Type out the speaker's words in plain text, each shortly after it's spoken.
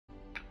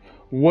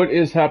What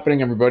is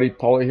happening, everybody?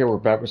 Paulie here. We're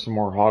back with some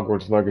more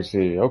Hogwarts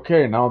Legacy.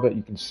 Okay, now that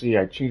you can see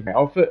I changed my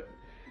outfit,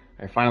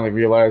 I finally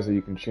realized that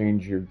you can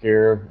change your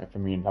gear.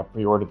 I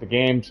pre-ordered the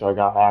game, so I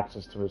got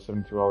access to it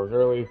 72 hours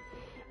early.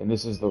 And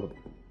this is the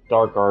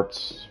Dark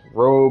Arts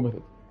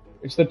robe.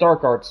 It's the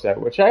Dark Arts set,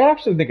 which I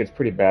actually think is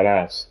pretty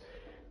badass.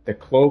 The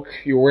cloak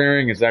you're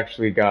wearing has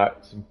actually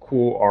got some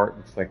cool art.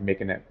 It's like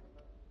making it,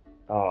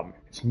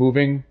 it's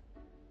moving.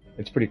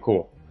 It's pretty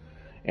cool.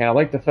 And I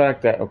like the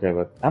fact that, okay,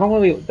 look, I don't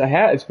really, the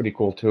hat is pretty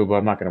cool too, but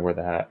I'm not going to wear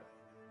the hat.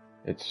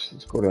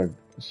 Let's go to,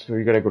 so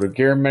you gotta go to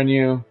gear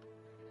menu,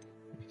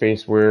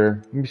 face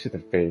wear. Let me see the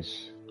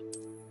face.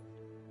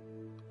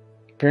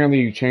 Apparently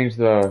you change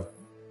the,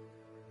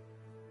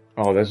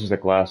 oh, this is the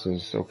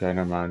glasses. Okay,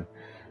 never mind.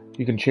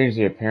 You can change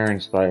the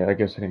appearance by, I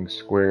guess, hitting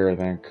square, I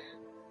think.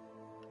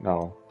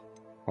 No.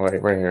 Oh,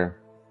 wait, right here.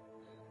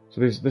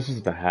 So this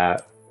is the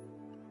hat,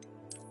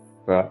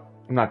 but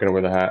I'm not gonna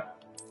wear the hat.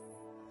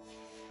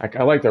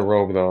 I like the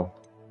robe though.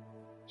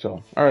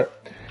 So, alright.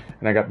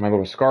 And I got my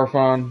little scarf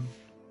on.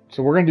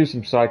 So we're gonna do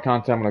some side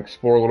content. I'm gonna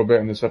explore a little bit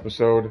in this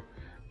episode.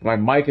 My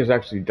mic is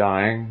actually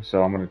dying,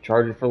 so I'm gonna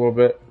charge it for a little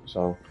bit.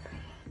 So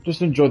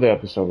just enjoy the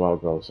episode while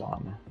it goes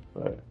on.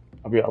 But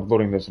I'll be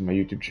uploading this on my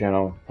YouTube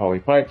channel, Polly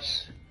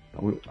Pipes.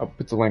 I'll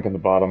put the link in the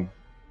bottom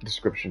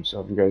description.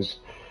 So if you guys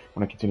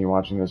want to continue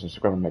watching this and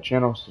subscribe to my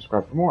channel,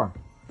 subscribe for more.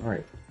 All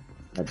right.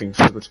 That being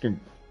said, let's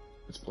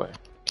play.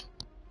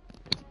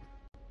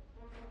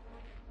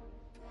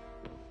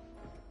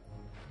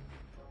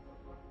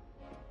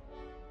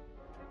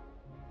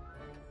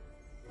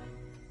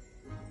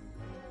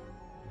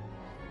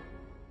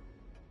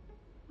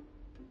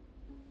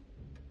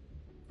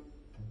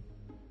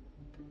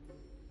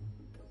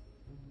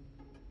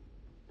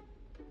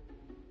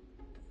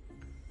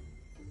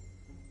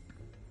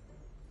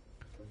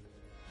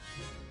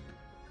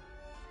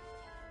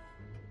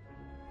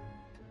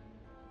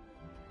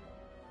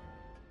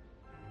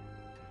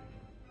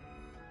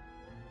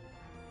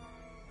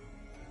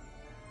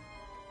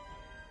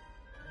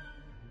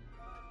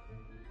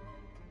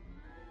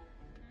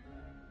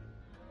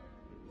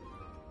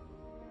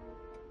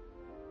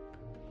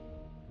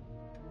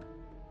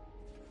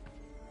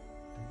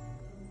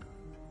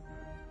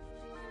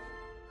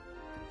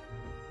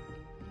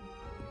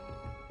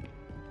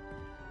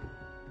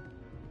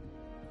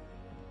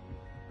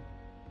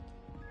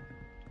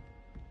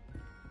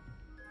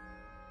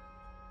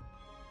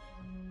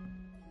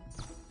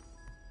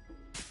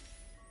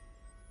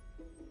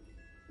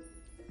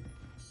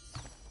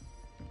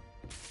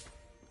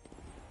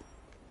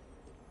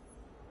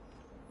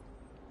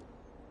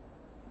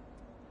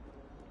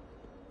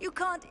 You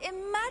can't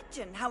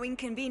imagine how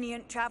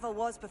inconvenient travel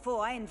was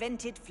before I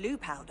invented flu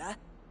powder.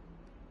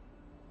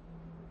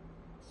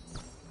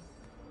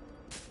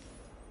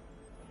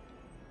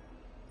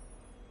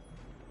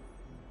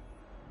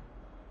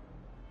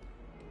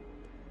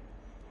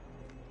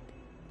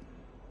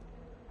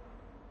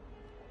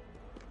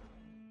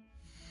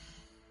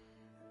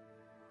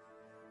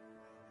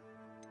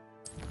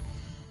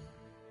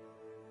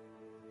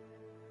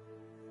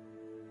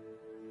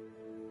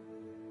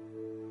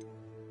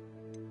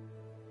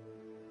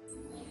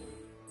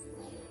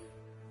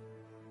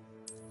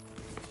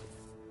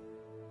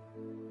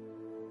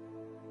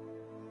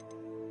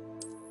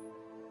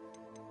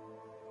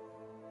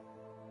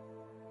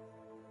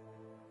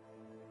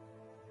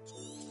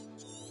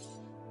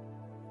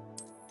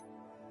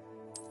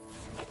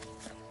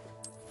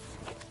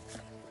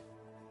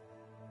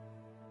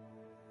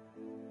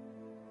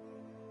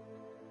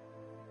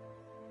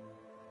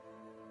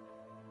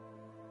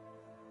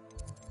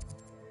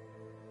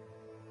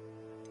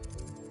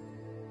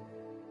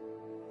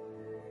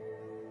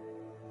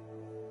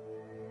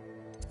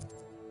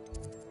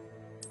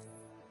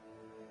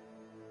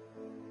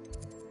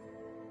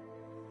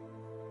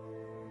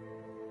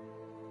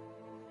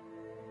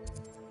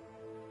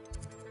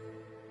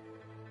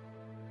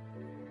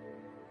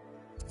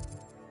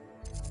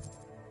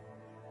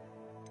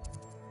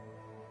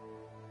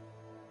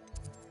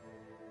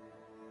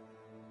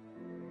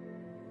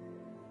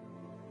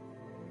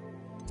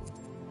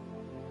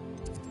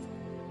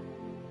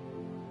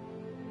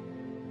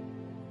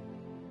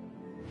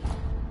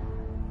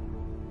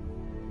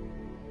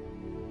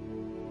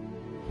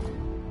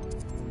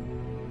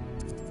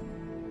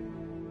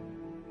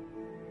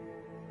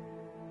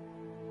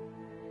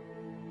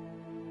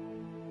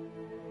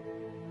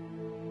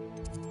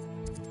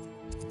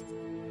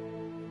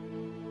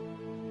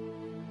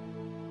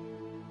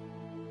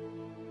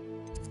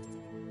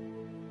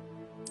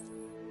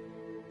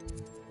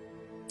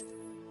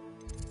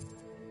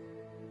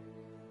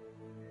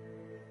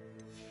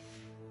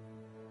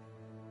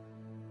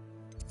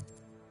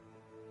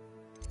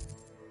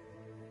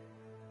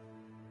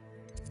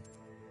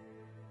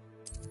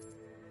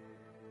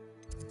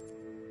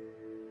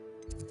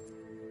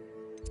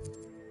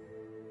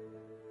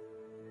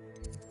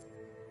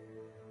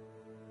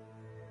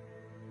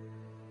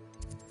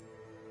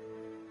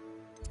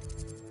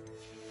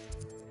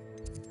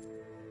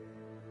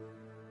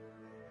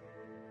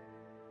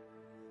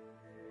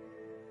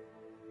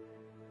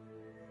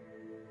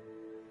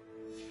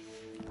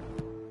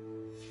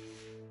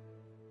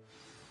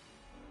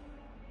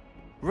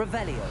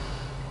 Revelio.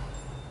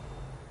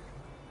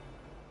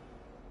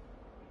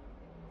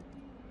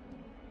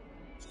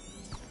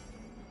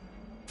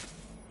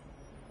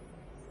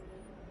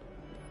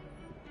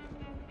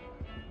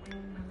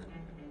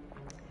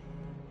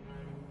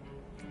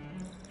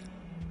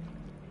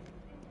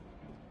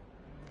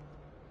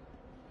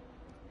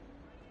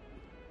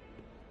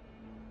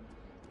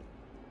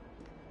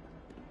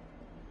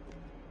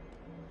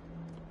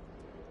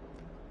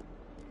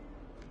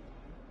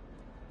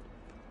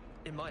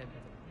 In my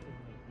opinion.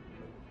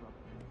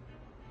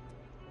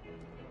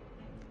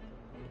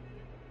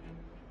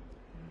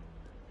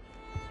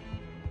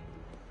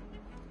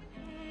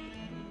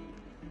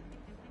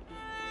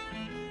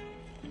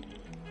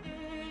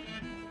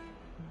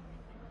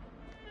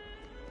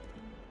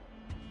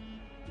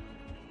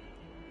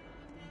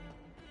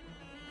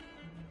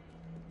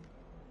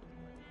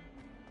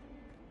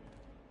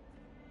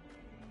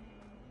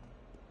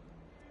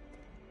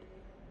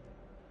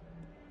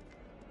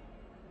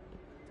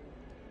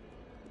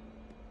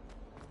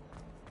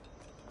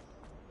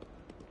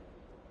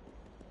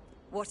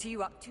 What are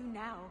you up to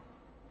now?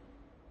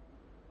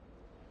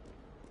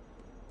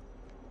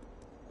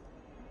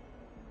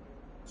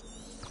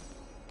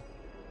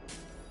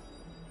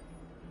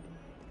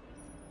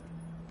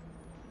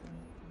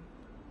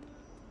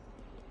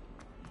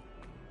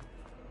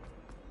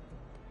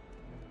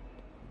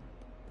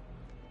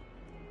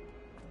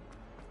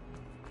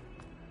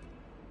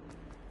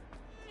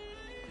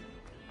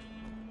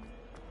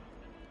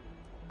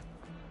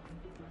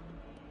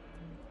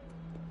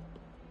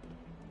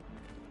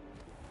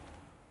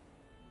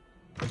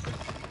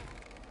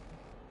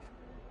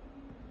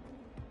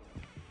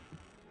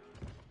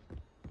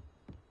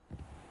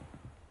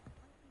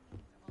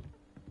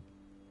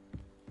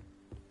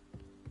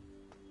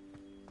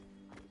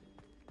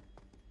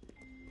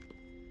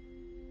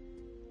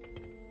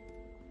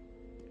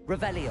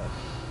 Revelio.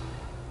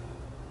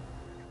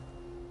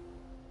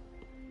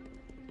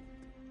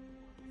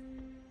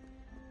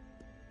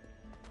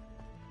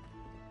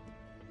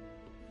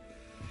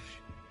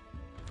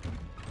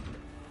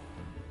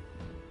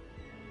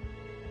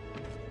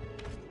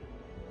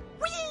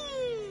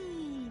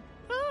 Whee!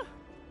 Huh?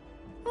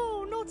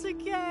 Oh, not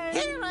again!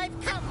 Here I've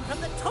come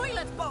from the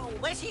toilet bowl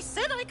where she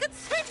said I could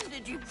swim,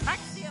 did you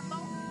praxia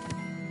mole?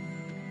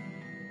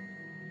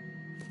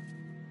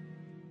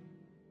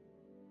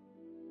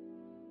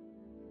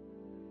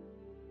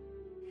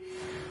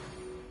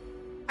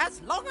 As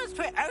long as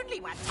 'twere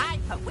only one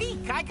time per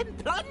week, I can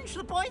plunge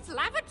the boy's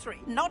lavatory,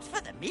 not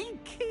for the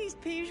meek. Keys,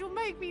 Peeves, you'll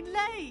make me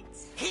late.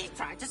 He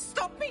tried to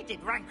stop me,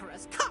 did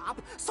rancorous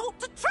carp, sought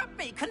to trap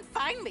me,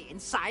 confine me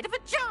inside of a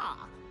jar.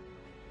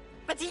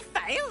 But he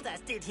failed,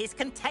 as did his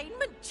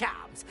containment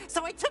charms,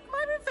 so I took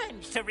my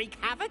revenge to wreak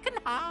havoc and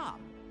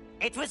harm.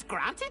 It was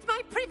granted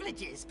my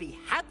privileges be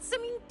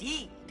handsome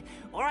indeed,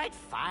 or I'd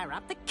fire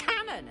up the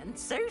cannon, and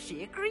so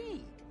she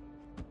agreed.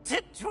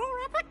 To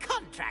draw up a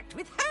contract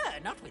with her,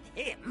 not with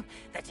him,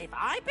 that if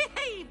I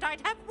behaved,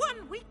 I'd have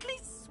one weekly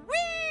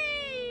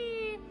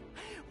swim!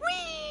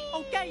 Whee!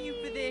 I'll get you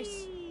for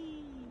this.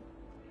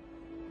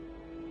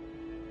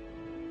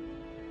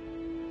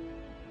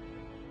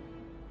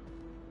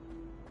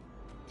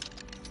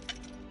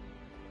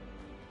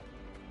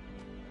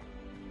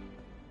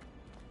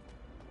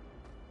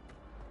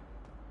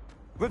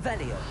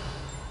 Revelio.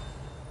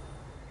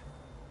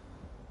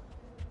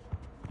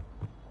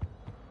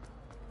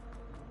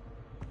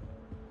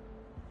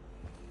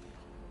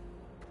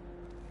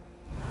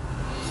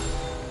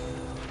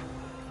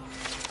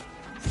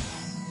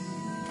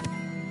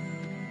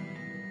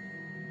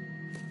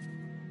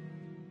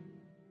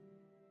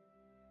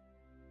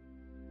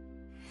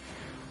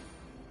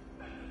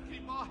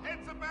 Keep our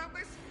heads about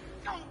this?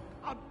 Oh,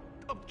 I'm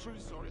truly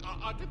sorry.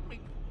 I didn't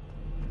mean...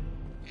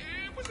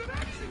 It was an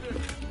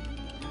accident.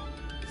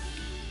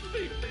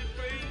 Leave me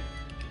be.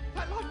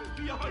 That life is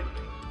behind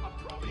me. I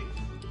promise.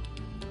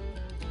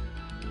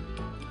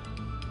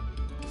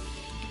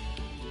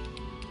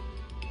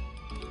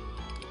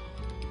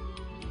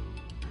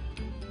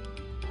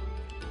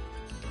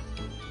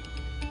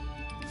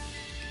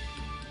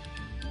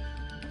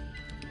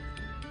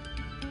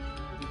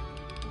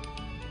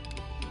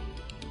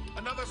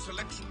 Another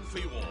selection for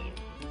you all.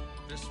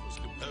 This was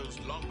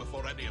composed long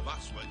before any of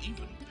us were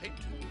even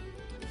painted.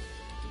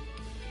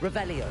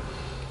 Revelio.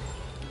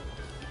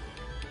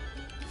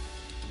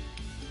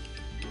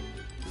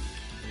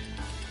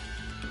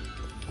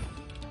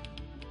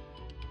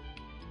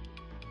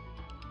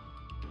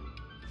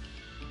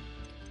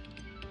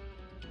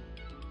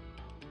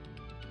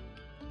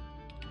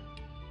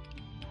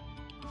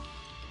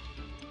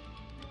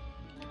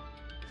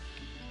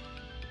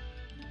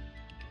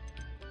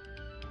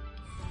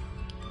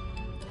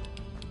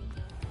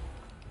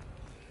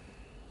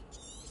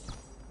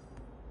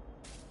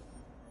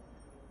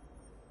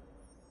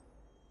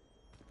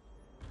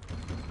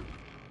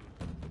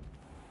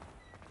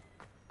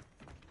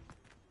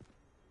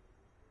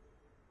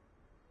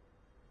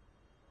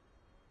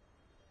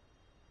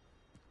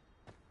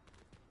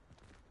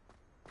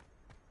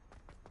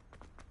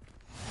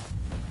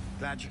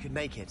 Glad you could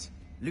make it.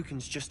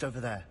 Lucan's just over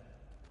there.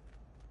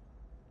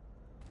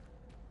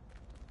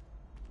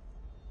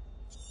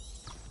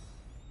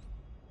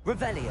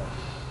 Revelio.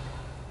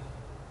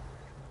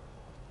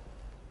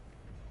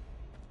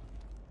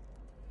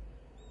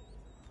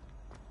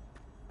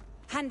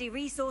 Handy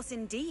resource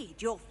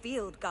indeed, your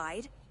field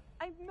guide.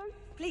 I'm most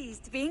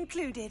pleased to be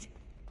included.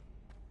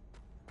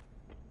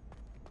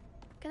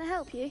 Can I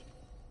help you?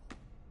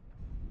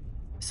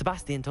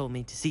 Sebastian told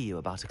me to see you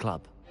about a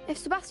club. If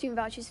Sebastian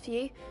vouches for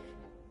you,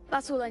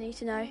 that's all I need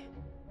to know.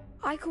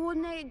 I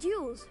coordinate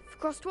duels for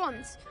crossed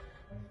wands.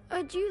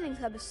 A dueling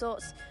club of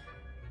sorts.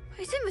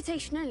 It's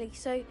invitation only,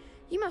 so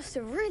you must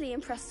have really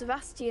impressed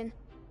Sebastian.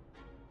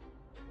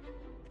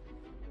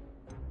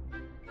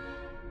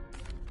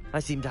 I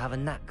seem to have a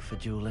knack for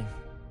dueling.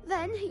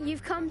 Then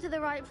you've come to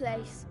the right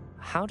place.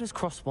 How does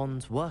cross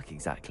wands work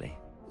exactly?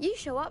 You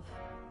show up,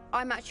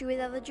 I match you with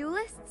other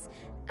duelists,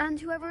 and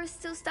whoever is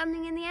still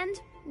standing in the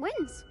end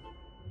wins.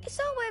 It's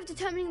our way of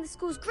determining the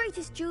school's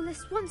greatest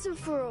duelist once and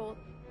for all.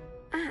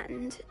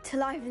 And to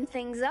liven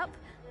things up,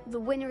 the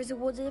winner is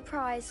awarded a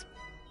prize.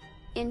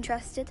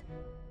 Interested?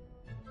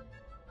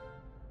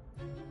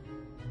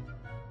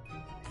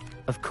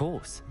 Of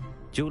course.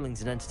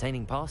 Dueling's an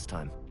entertaining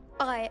pastime.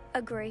 I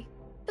agree.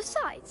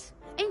 Besides,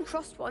 in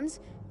crossed ones,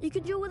 you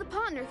could duel with a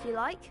partner if you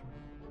like.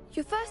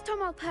 Your first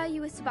time I'll pair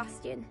you with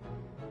Sebastian.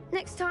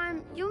 Next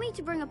time, you'll need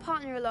to bring a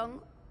partner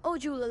along, or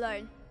duel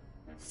alone.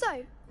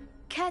 So,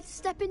 care to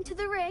step into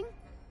the ring?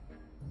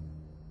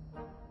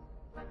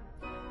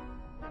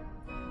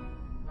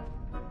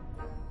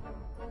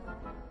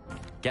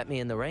 Get me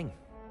in the ring.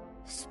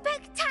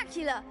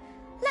 Spectacular!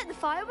 Let the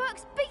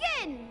fireworks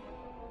begin!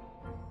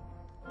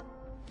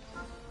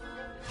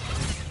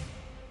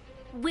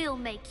 We'll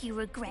make you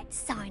regret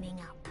signing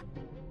up.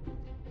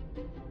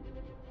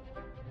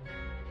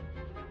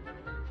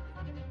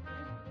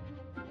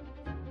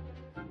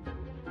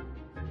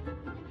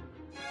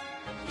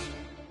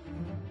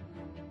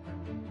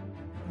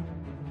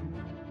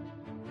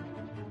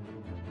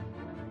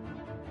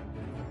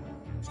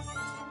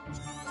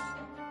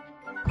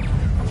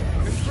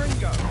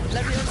 Confringo!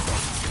 Leviosa!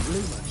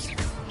 Lumos!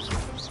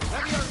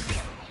 Leviosa!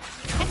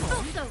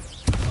 Expulso!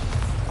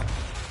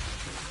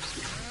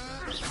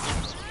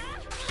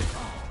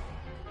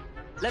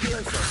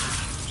 Leviosa!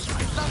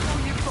 That's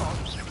all you've got?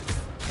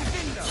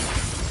 Divindo!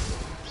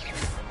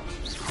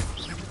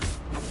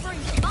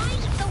 Confringo!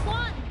 Find the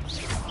one!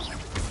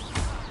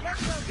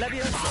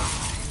 Leviosa!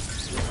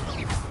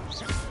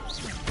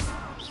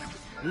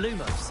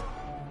 Lumos!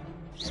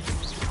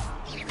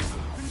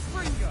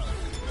 Confringo!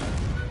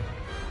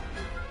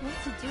 What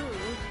to do?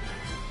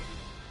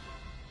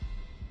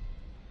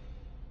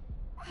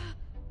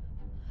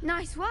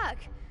 Nice work!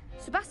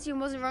 Sebastian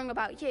wasn't wrong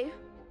about you.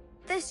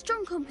 There's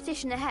strong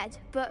competition ahead,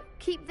 but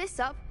keep this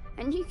up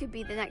and you could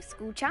be the next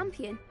school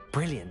champion.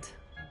 Brilliant.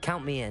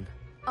 Count me in.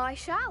 I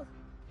shall.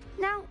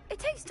 Now, it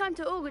takes time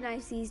to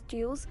organise these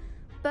duels,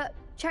 but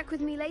check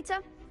with me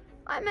later.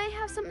 I may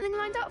have something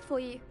lined up for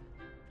you.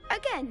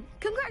 Again,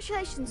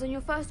 congratulations on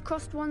your first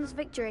crossed wands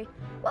victory.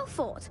 Well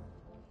fought.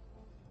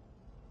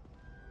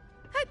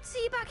 Hope to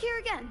see you back here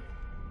again.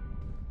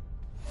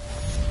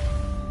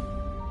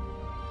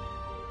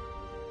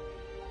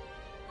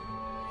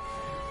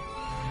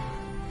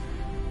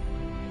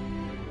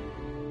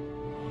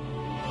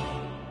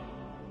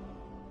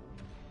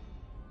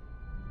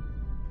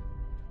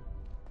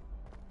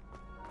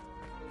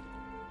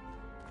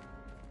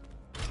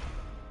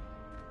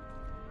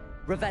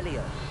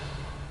 Revelio.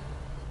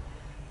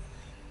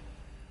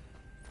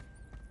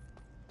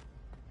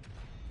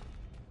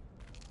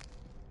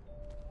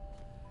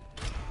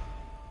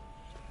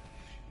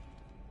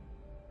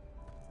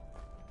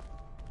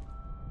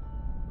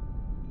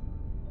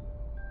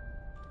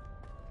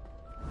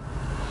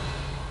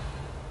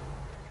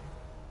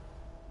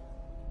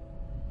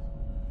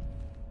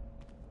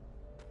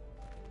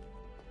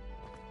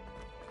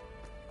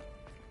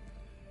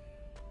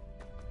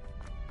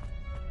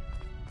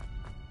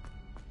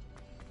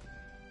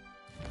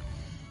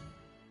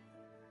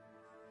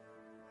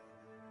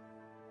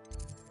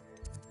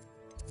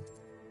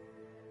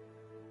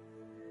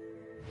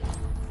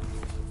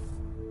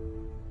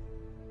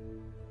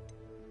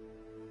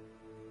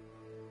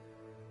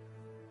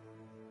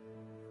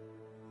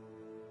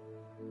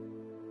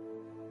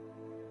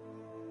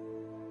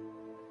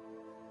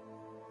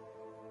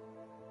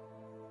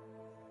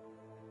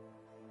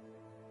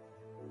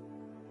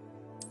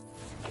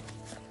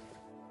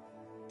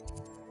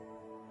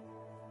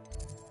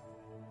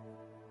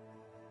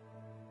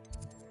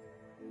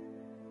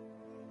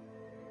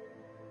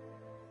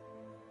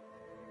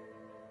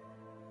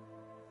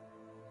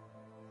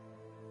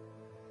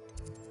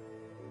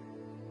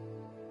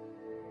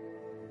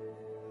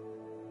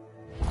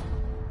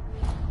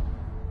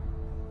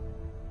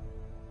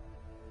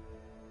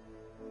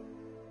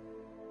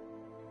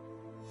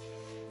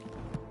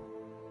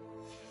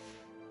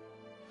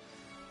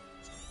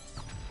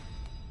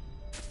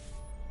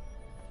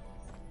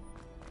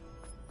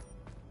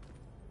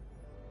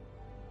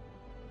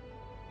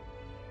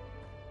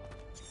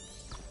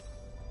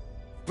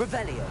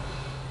 Revelio.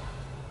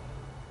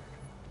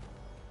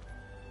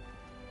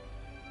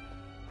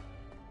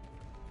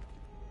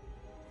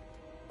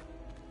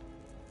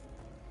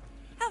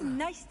 How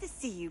nice to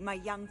see you, my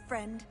young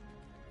friend.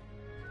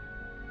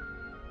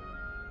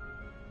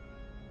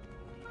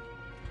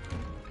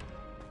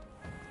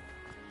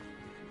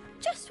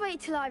 Just wait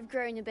till I've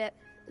grown a bit.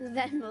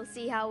 Then we'll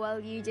see how well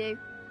you do.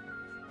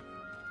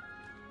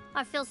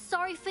 I feel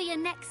sorry for your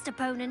next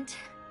opponent.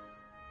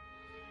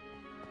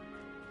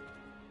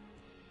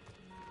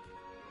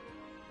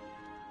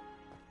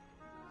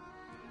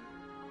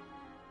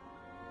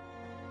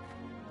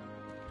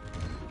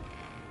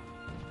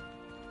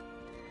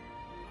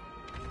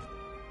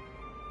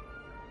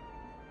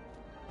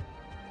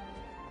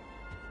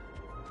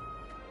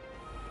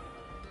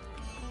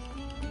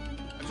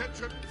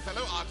 Attention,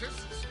 fellow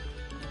artists.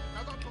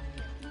 Another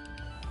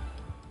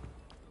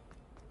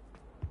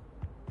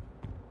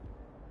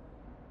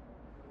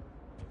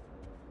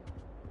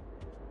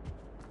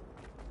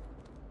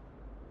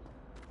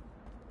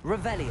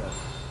Revelio.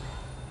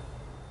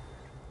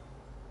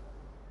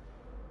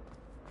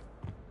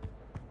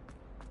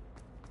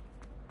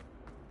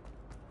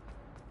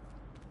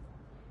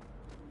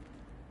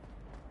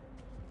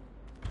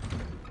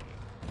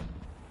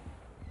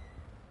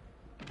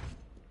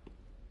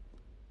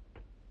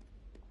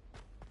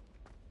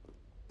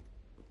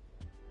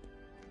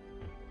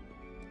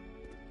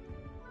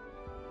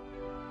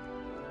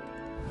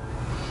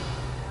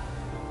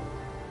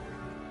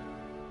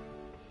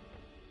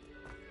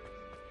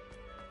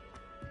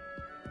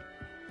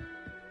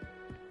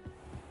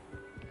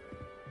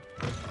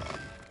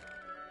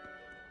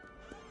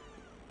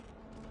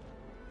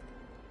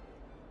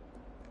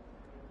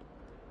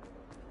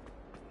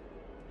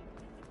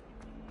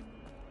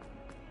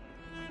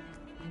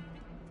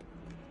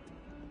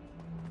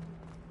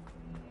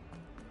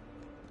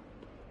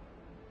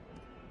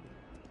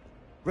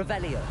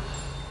 Revelio.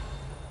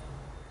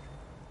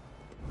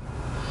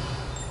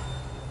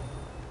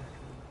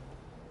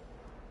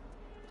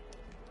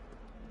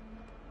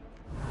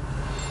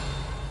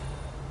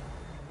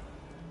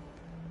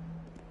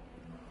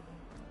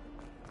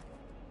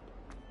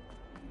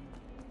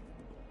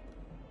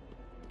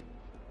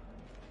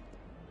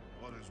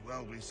 Might as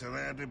well be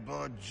surrounded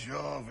by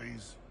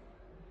Jarvies.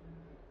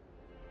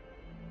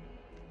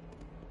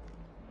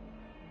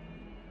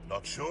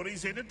 Not sure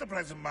he's in at the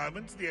present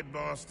moment, the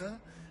headmaster.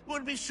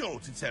 Would be sure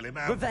to tell him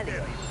how Revelio. very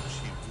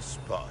much you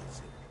despise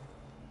him.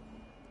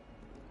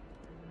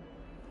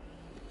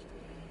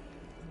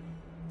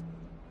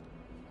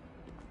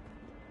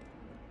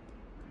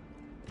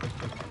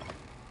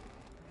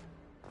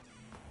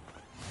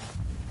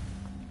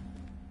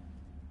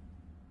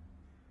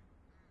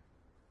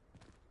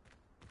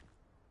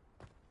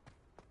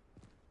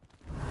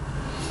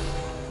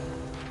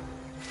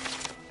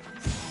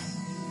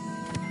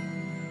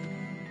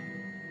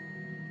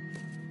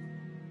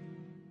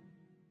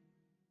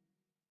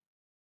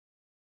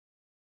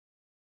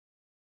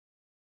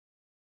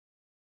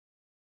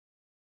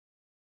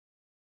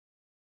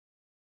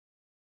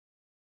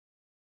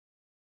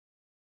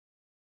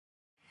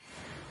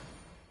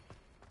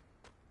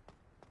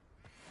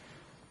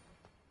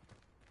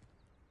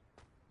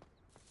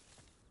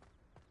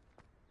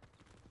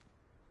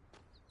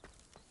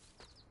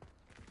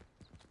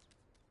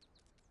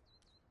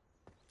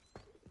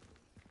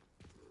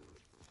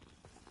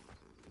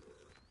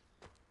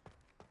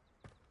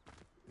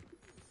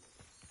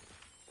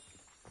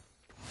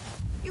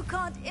 You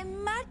can't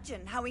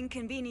imagine how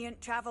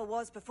inconvenient travel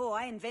was before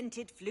I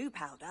invented flu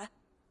powder.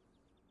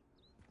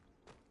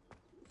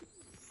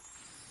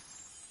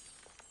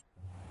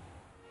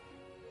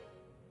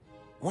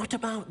 What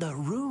about the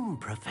room,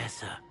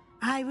 Professor?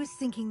 I was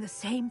thinking the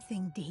same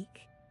thing,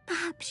 Deke.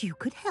 Perhaps you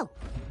could help.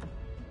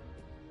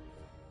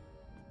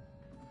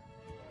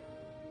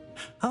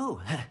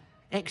 Oh,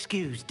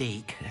 excuse,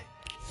 Deke.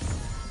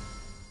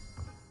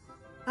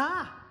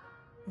 Ah,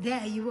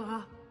 there you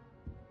are.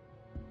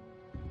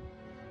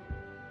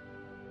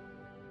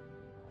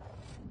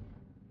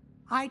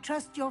 I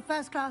trust your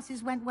first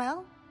classes went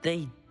well?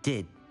 They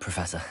did,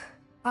 Professor.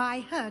 I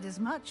heard as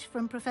much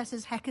from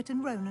Professors Hecat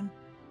and Ronan.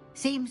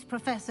 Seems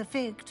Professor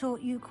Fig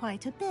taught you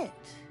quite a bit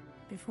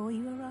before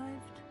you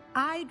arrived.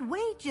 I'd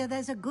wager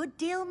there's a good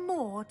deal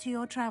more to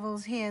your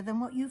travels here than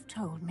what you've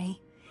told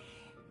me.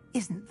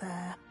 Isn't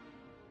there?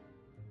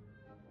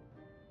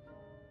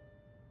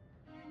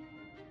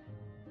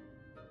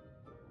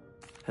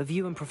 Have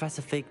you and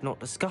Professor Fig not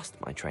discussed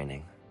my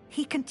training?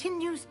 He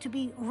continues to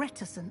be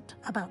reticent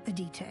about the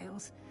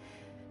details,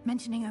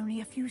 mentioning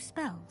only a few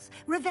spells.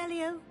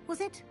 Revelio, was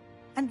it?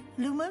 And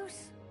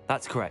Lumos?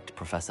 That's correct,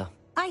 Professor.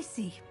 I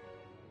see.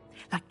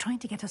 Like trying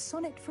to get a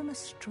sonnet from a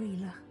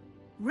streeler.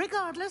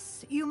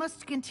 Regardless, you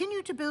must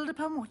continue to build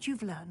upon what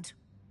you've learned.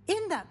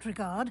 In that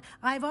regard,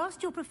 I've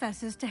asked your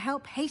professors to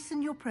help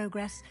hasten your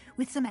progress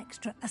with some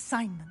extra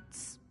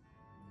assignments.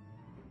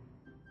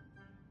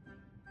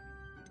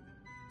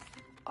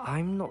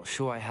 I'm not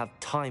sure I have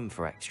time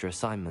for extra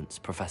assignments,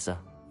 Professor.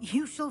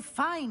 You shall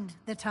find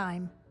the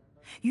time.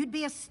 You'd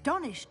be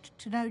astonished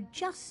to know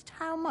just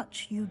how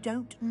much you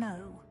don't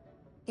know.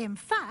 In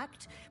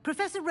fact,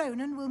 Professor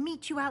Ronan will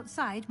meet you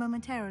outside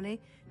momentarily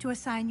to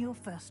assign your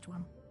first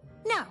one.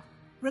 Now,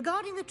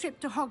 regarding the trip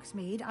to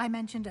Hogsmeade I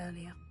mentioned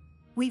earlier,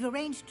 we've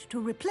arranged to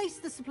replace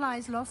the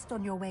supplies lost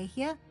on your way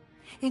here,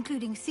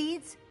 including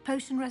seeds,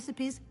 potion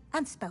recipes,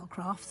 and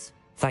spellcrafts.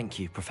 Thank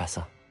you,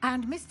 Professor.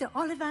 And Mr.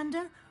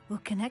 Ollivander will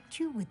connect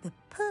you with the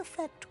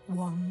perfect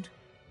wand.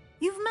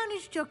 You've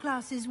managed your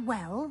classes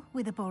well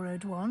with a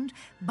borrowed wand,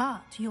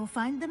 but you'll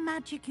find the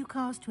magic you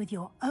cast with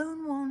your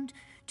own wand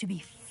to be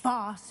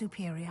far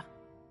superior.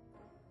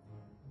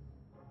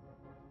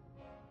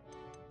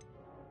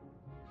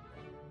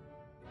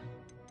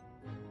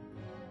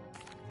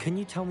 Can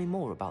you tell me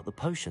more about the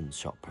potions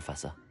shop,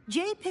 Professor?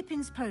 J.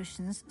 Pippin's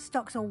Potions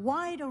stocks a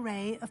wide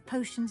array of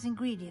potions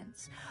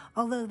ingredients,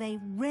 although they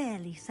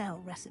rarely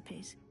sell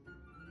recipes.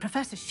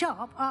 Professor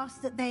Sharp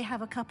asked that they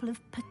have a couple of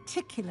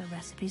particular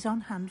recipes on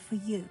hand for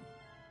you.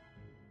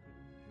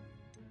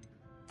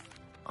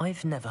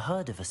 I've never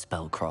heard of a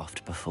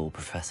spellcraft before,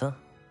 Professor.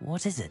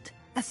 What is it?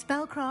 A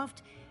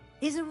spellcraft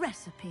is a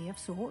recipe of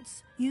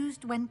sorts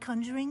used when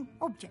conjuring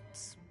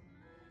objects.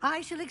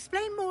 I shall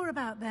explain more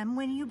about them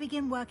when you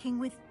begin working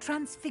with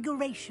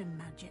transfiguration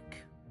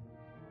magic.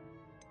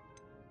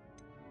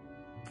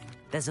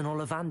 There's an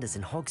Ollivander's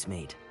in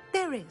Hogsmeade.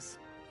 There is.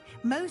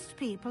 Most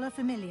people are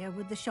familiar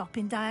with the shop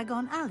in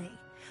Diagon Alley.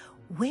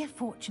 We're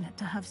fortunate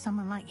to have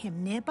someone like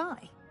him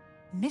nearby.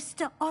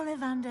 Mr.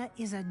 Ollivander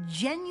is a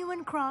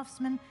genuine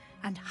craftsman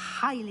and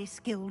highly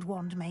skilled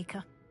wand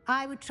maker.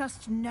 I would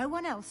trust no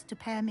one else to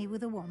pair me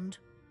with a wand.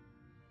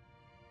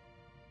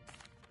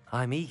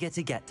 I'm eager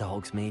to get to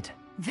Hogsmeade.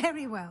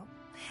 Very well.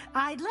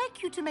 I'd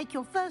like you to make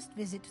your first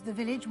visit to the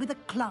village with a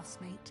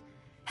classmate.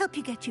 Help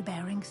you get your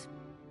bearings.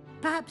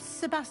 Perhaps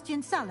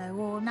Sebastian Sallow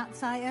or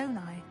Natsai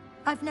Onai.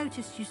 I've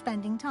noticed you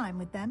spending time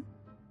with them.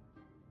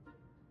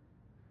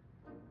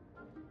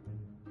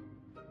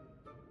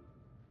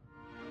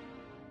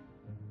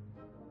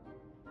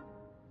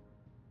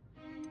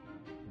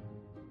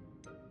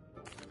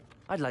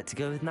 I'd like to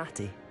go with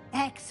Natty.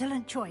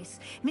 Excellent choice.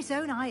 Miss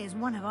Onai is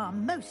one of our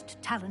most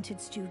talented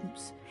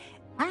students.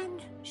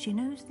 And she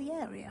knows the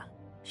area.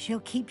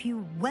 She'll keep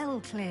you well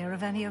clear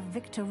of any of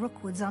Victor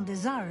Rookwood's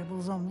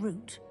undesirables en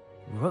route.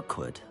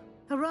 Rookwood?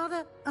 A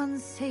rather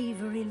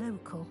unsavory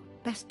local.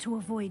 Best to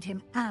avoid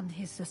him and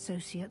his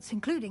associates,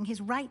 including his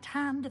right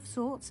hand of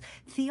sorts,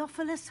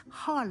 Theophilus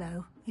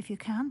Harlow, if you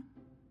can.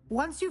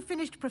 Once you've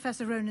finished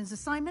Professor Ronan's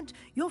assignment,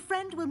 your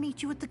friend will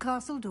meet you at the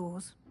castle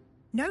doors.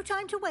 No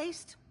time to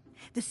waste.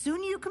 The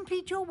sooner you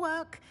complete your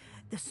work,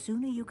 the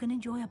sooner you can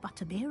enjoy a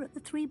butterbeer at the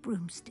Three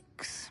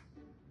Broomsticks.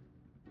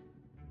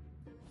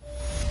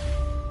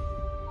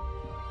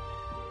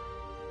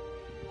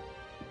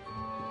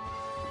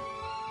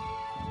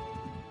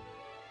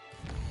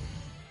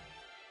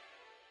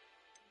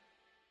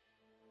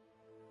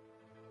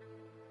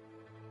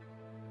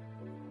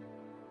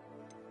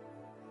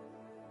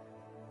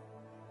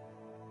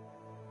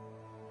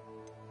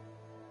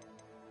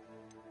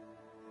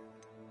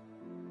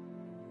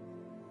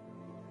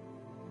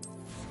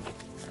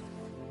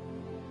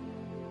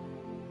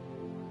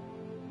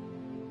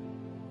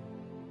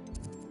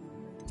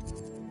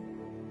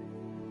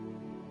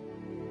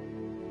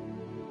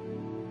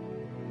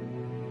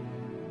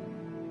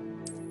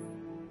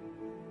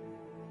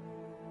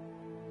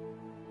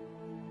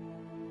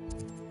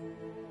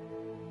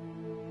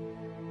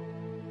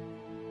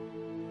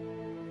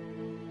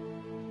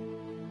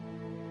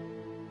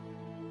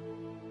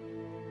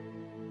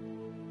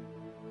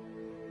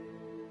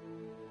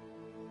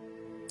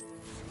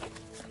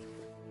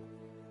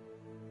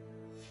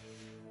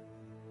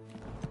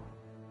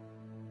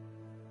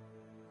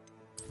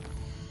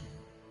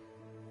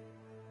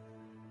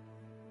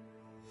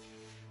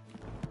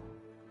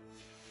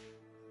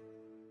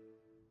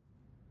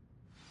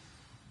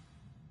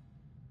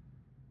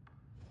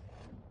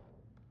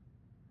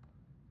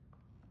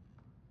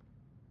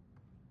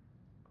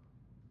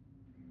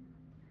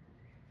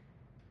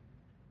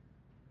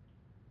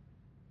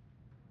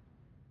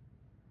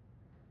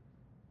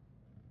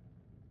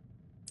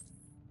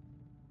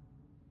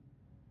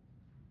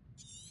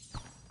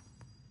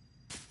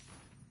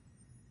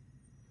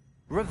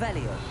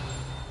 Revelio.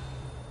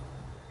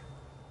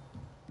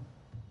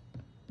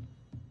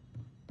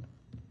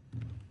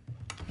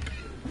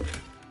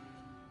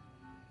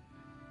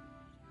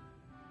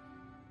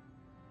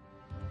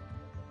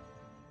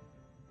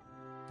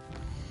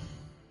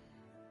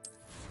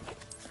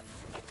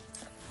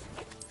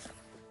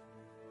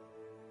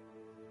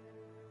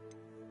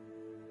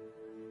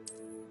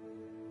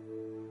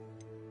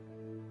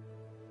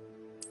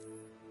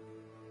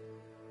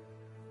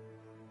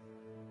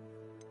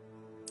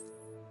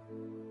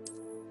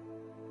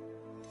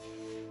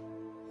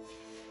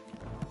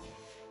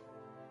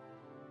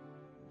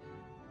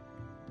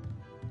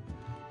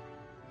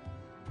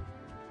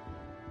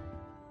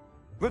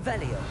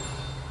 Revelio.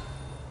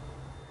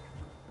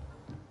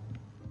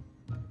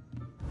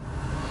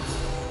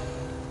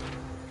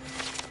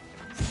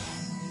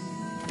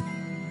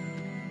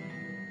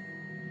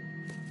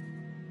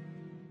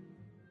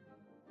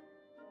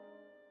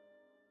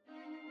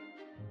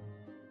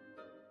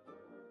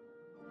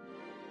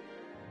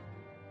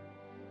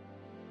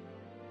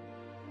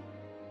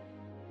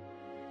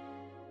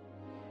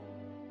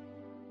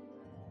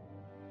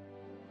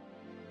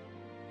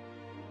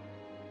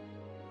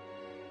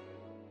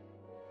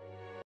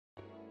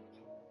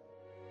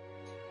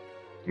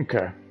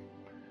 Okay.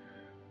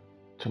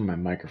 Turn my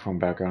microphone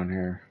back on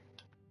here.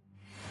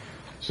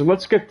 So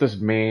let's get this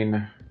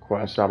main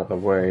quest out of the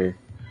way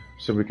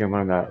so we can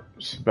learn that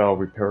spell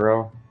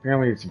Reparo.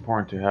 Apparently it's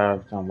important to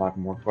have to unlock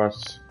more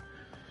quests,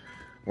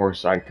 more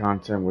side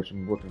content, which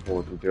I'm looking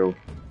forward to do.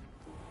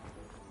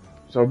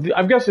 So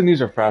I'm guessing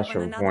these are fast On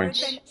travel another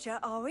points. adventure,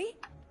 are we?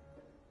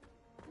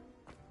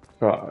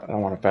 But I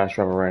don't want to fast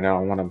travel right now.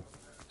 I want to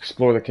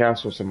explore the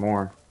castle some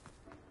more.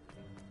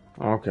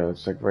 Okay,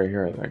 it's like right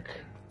here, I think.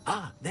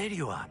 Ah, there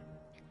you are.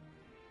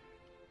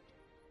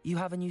 You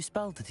have a new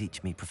spell to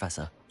teach me,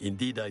 Professor.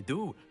 Indeed I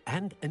do,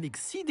 and an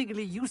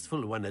exceedingly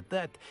useful one at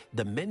that.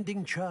 The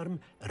mending charm,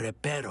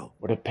 Reparo.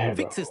 Reparo.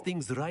 Fixes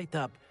things right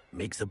up,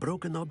 makes a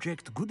broken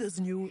object good as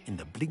new in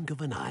the blink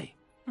of an eye.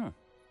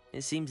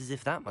 It seems as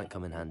if that might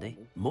come in handy.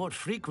 More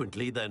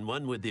frequently than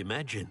one would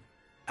imagine.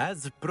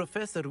 As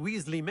Professor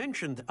Weasley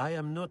mentioned, I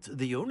am not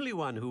the only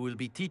one who will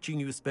be teaching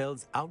you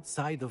spells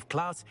outside of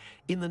class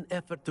in an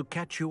effort to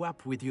catch you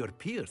up with your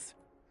peers.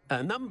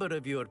 A number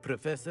of your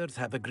professors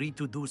have agreed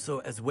to do so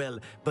as well,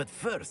 but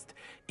first,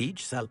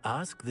 each shall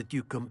ask that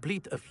you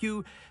complete a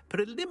few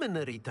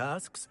preliminary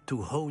tasks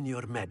to hone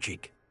your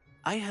magic.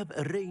 I have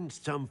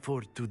arranged some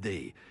for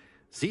today.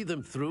 See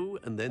them through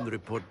and then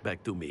report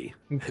back to me.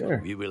 Okay.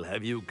 We will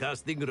have you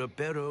casting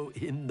Reparo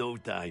in no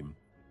time.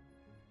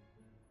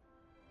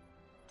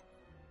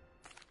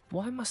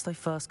 Why must I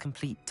first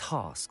complete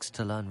tasks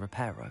to learn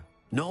Reparo?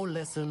 No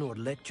lesson or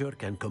lecture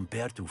can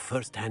compare to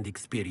first-hand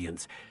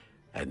experience,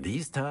 and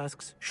these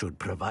tasks should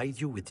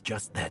provide you with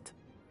just that.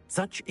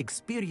 Such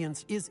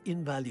experience is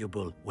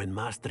invaluable when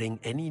mastering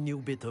any new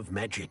bit of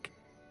magic.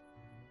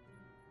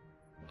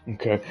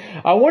 Okay.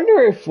 I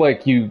wonder if,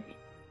 like, you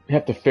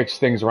have to fix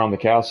things around the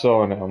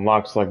castle and it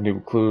unlocks, like, new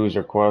clues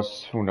or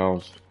quests. Who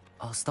knows?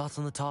 I'll start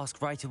on the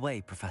task right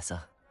away,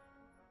 Professor.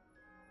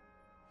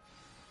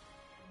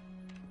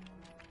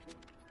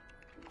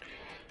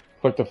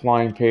 Click the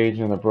flying page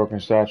in the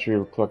broken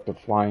statue. Click the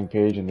flying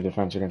page in the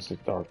defense against the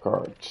dark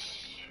arts.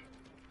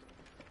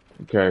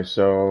 Okay,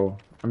 so,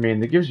 I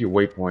mean, it gives you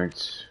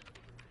waypoints.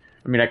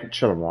 I mean, I could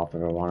shut them off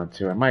if I wanted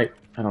to.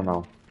 I don't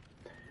know.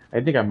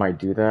 I think I might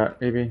do that,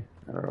 maybe.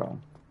 I don't know.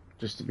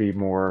 Just to be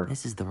more...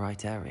 This is the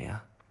right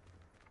area.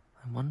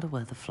 I wonder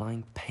where the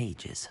flying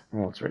page is.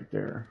 Oh, it's right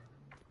there.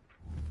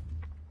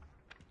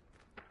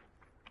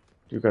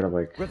 You gotta,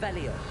 like...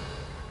 Revelio.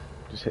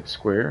 Just hit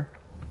square?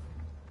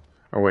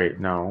 Oh, wait,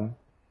 no.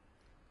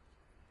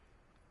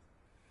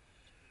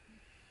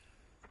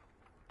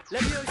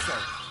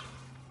 Levioso.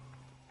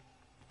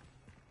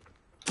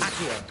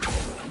 Accio.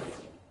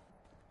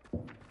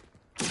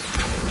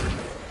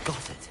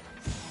 Got it.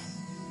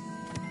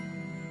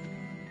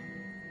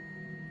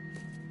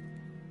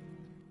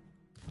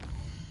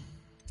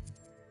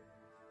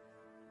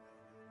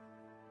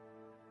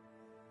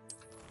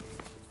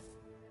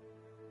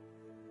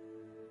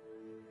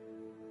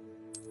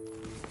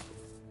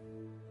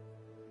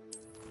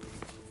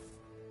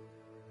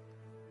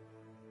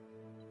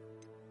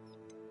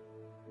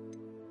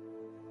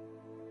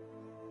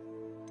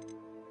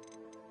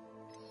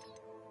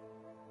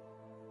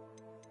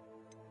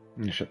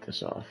 Let me shut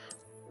this off.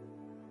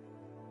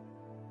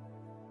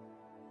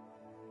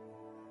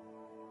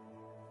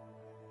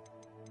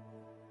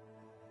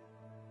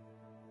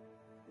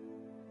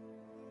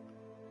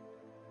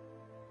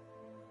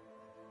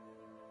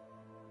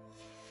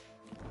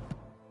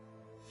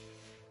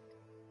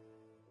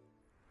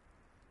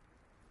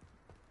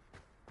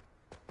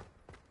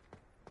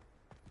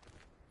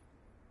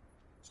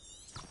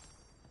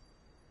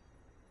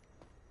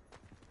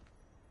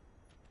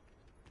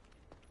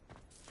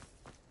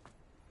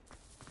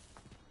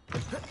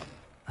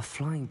 A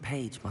flying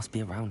page must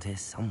be around here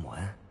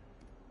somewhere.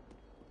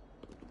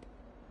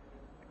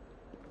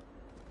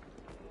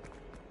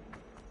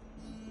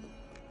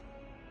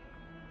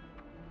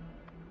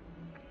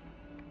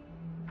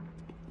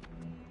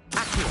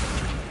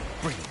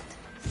 Accio. Brilliant.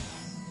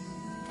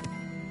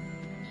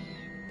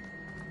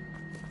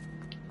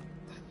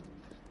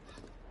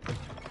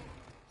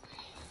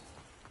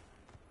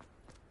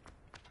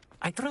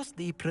 I trust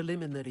the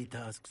preliminary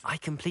tasks. I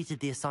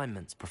completed the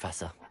assignments,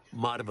 Professor.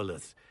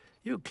 Marvelous.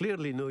 You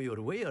clearly know your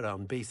way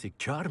around basic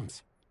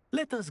charms.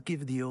 Let us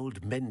give the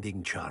old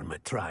mending charm a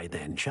try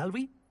then, shall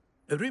we?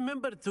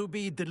 Remember to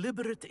be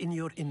deliberate in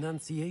your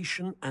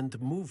enunciation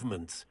and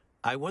movements.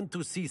 I want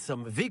to see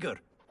some vigor.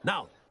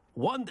 Now,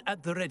 wand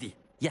at the ready.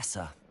 Yes,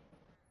 sir.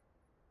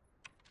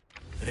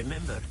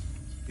 Remember,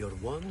 your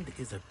wand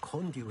is a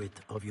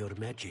conduit of your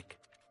magic.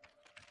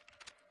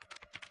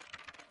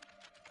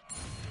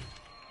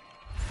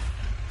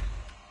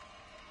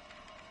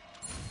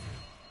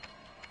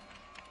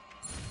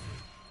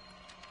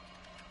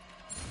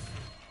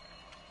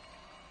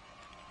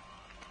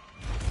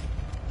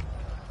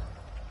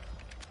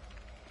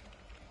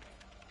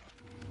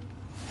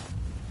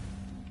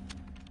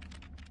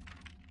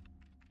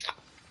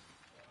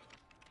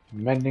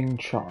 Mending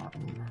charm.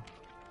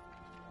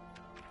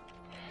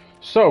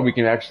 So we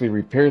can actually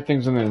repair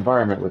things in the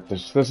environment with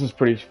this. This is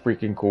pretty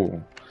freaking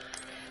cool.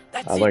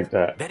 That's I it. like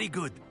that. Very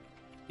good.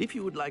 If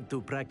you would like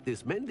to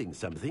practice mending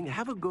something,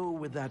 have a go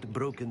with that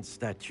broken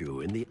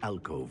statue in the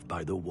alcove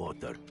by the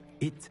water.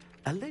 It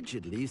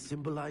allegedly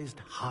symbolized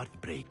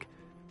heartbreak.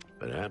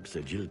 Perhaps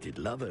a jilted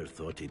lover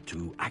thought it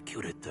too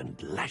accurate and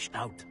lashed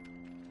out.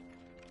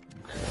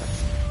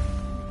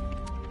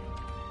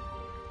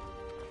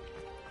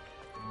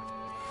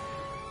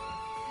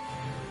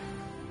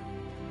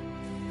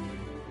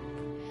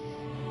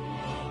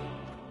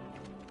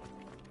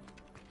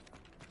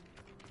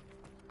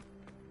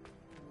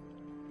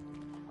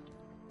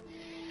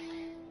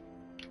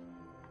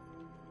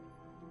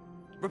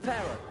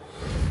 Repairer.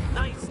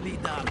 Nicely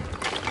done.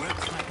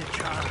 Works like a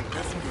charm,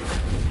 doesn't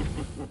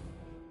it?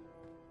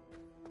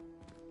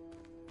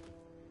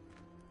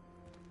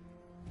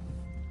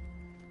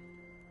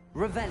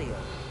 Revelio.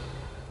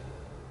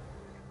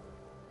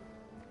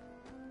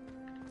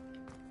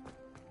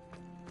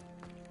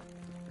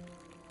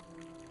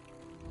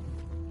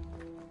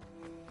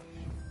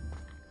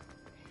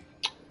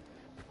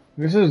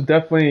 This is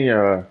definitely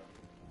a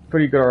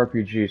pretty good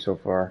RPG so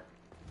far.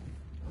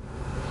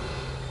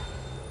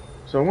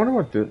 So I wonder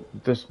what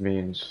this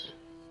means.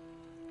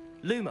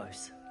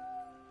 Lumos.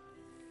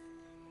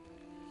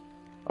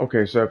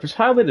 Okay, so if it's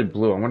highlighted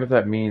blue, I wonder if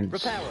that means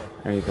Repairer.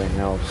 anything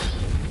else.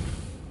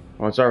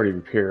 Well, it's already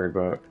repaired,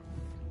 but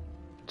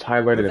it's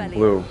highlighted in Revelio.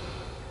 blue.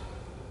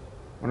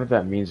 I wonder if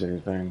that means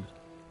anything.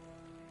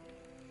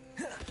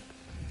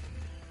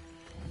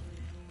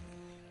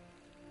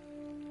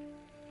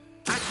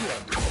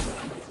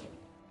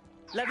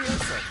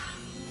 Levioso.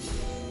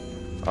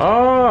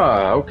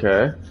 Ah,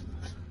 okay.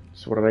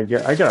 So what did I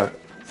get? I got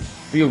a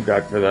field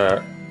guide for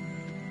that.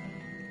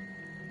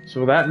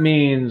 So that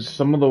means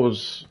some of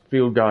those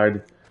field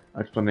guide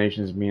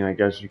explanations mean I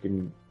guess you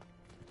can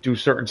do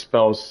certain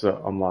spells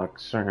to unlock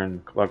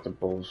certain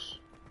collectibles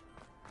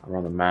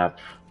around the map.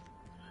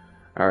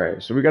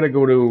 Alright, so we gotta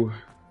go to...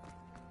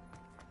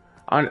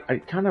 I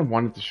kind of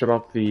wanted to shut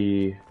off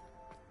the...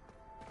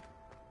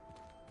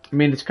 I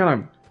mean, it's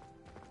kind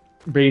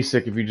of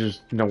basic if you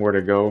just know where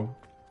to go.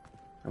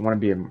 I want to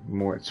be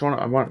more...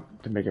 I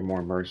want to make it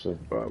more immersive,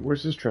 but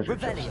where's this treasure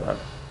chest at?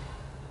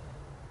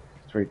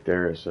 It's right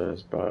there, it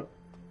says, but...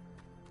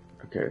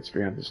 Okay, it's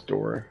behind this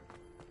door.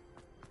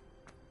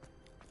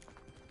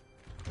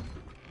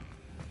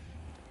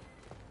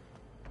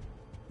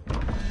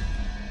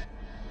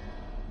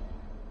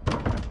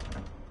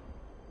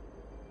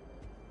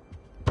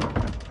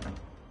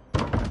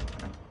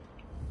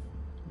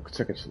 Looks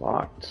like it's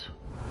locked.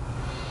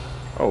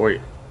 Oh,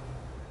 wait.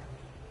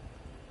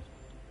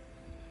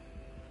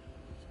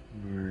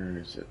 Where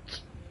is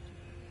it?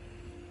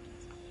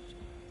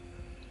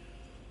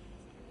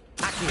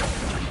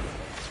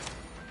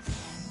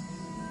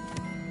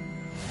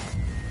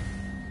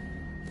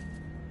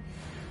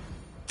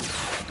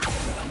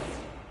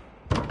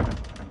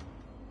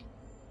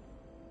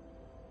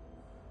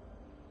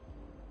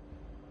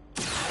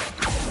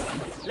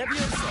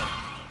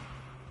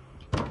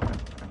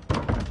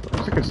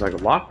 Looks like it's like a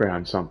lock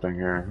behind something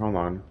here. Hold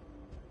on.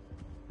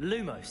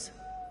 Lumos.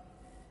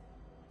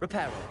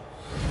 Repairer.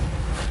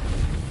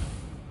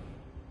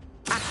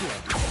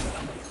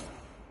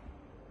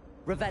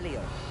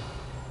 Revelio.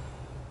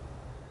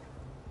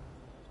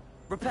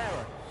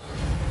 Repairer.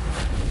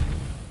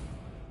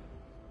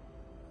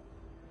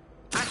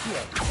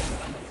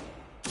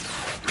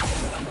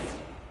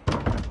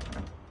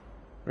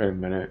 Wait a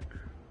minute.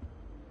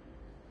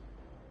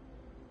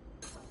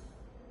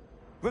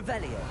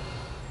 Revelio.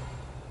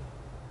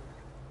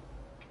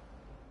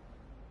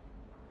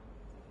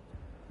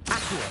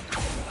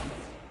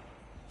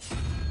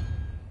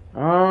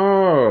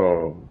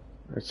 Oh,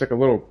 it's like a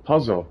little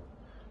puzzle.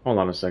 Hold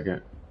on a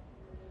second.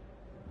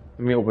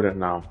 Let me open it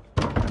now.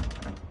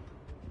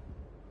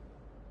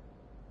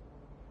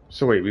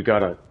 So wait, we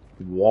got a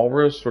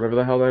walrus, whatever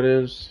the hell that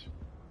is.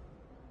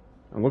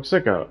 It looks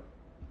like a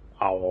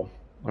owl.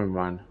 Never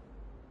mind.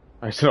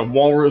 I said a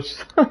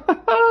walrus.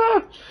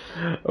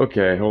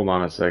 Okay, hold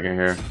on a second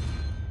here.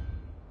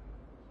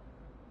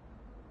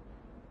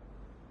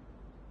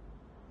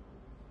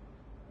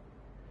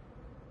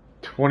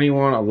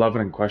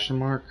 $21.11 and question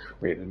mark?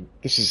 Wait,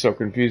 this is so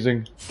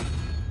confusing.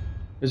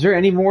 Is there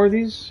any more of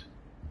these?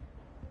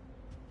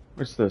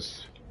 What's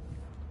this?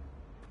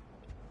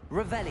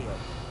 Revelio.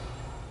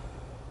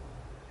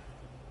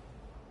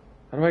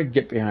 How do I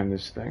get behind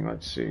this thing?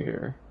 Let's see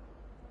here.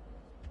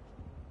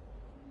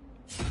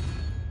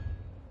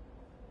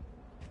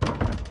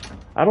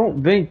 I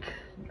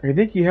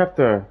think you have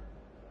to...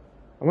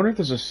 I wonder if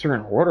there's a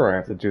certain order I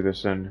have to do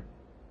this in.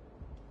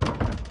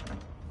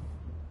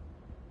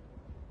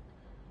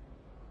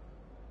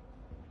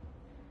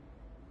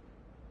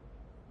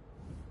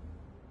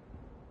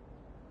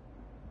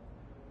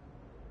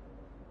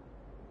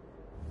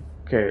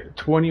 Okay,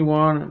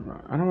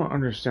 21. I don't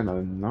understand the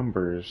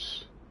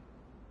numbers.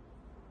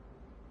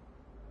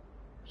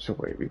 So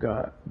wait, we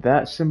got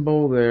that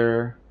symbol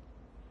there.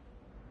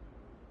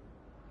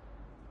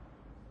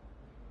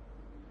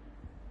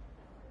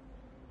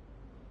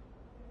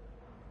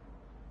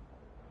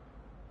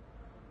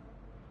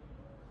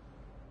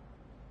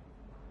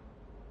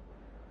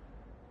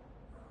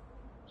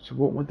 So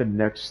what would the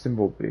next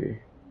symbol be?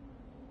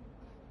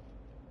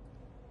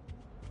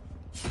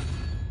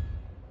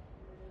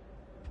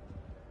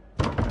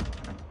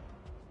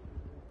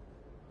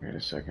 Wait a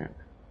second.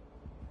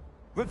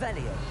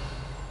 Revelio.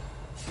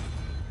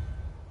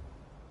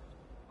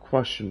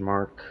 Question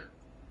mark.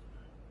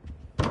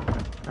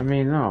 I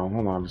mean, no,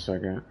 hold on a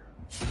second.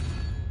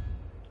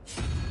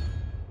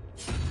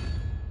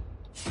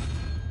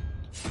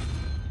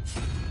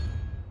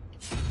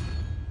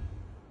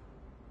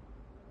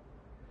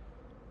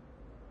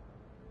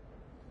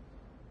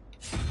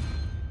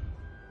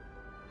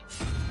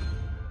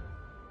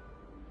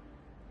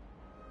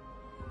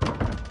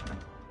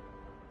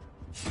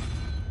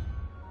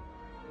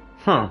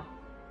 Huh.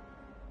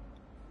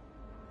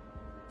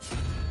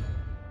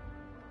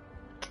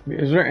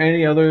 Is there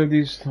any other of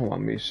these? Hold on,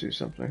 let me see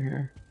something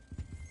here.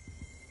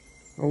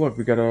 Oh look,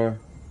 we got a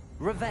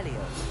Revelio.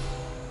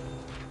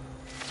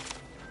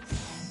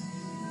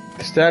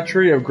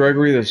 statue of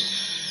Gregory the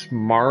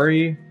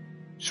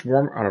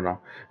Swarm. I don't know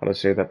how to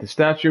say that. The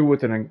statue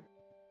with an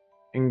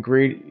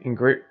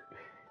ingradiate.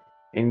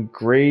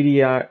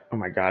 Oh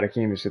my god, I can't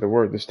even say the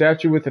word. The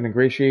statue with an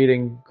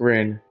ingratiating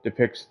grin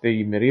depicts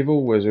the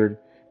medieval wizard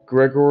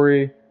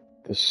Gregory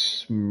the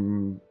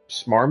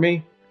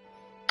Smarmy,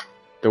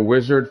 the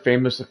wizard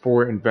famous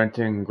for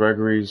inventing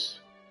Gregory's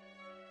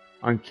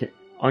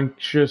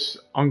unctuous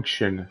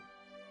unction,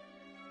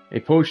 a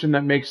potion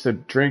that makes the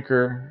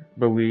drinker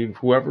believe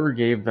whoever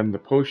gave them the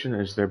potion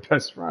is their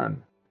best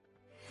friend.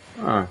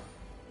 Huh.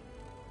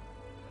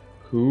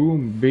 Cool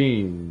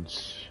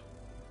beans.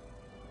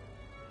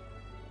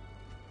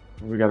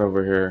 What we got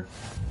over here?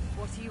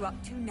 What are you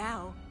up to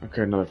now?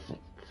 Okay, another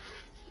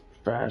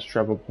fast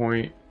travel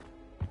point.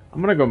 I'm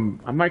gonna go.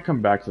 I might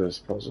come back to this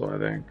puzzle, I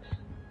think.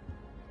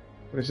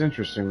 But it's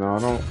interesting though. I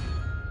don't.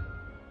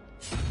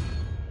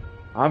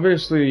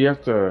 Obviously, you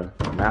have to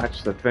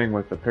match the thing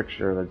with the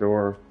picture of the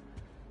door.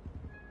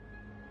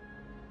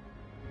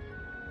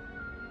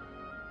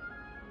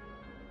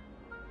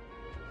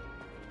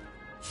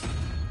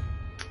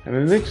 And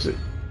it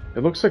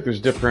looks like there's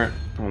different.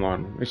 Hold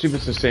on. Let me see if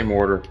it's the same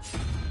order.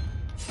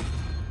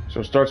 So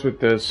it starts with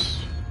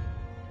this.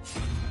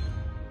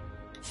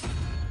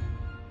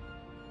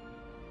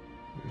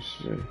 Let me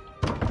see.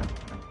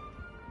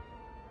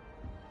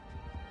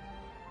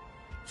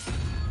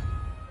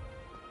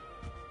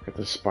 Got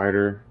the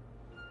spider.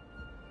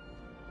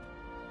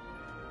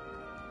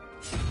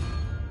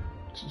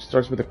 So it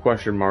starts with a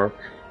question mark.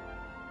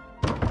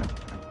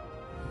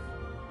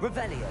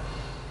 Revelio.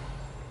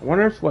 I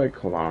wonder if, like,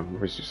 hold on,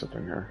 let me see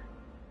something here.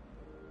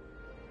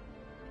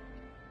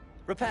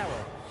 Reparo.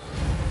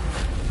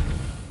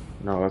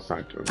 No, that's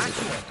not doing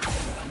it.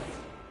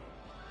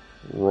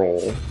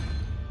 Roll.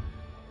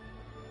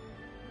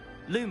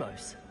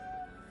 Lumos.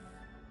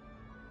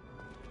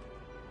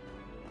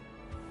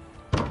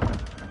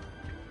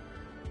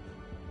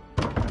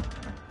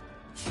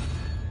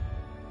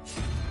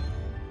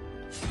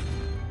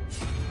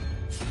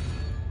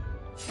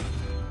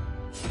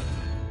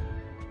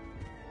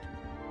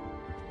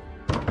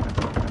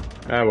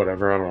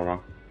 Whatever, I don't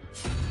know.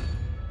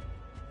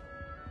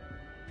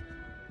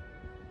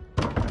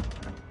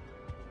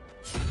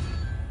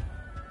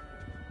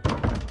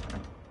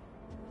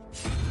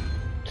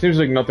 Seems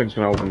like nothing's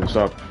gonna open this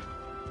up.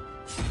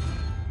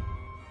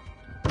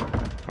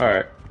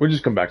 Alright, we'll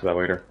just come back to that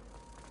later.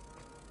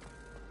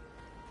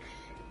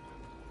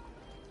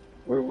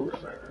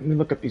 Let me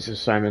look at these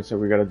assignments that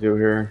we gotta do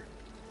here.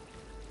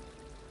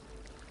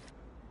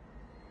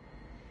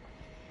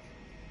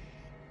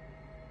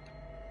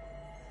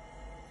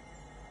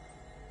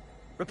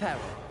 Reparo.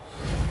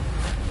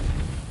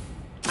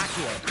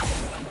 Accio.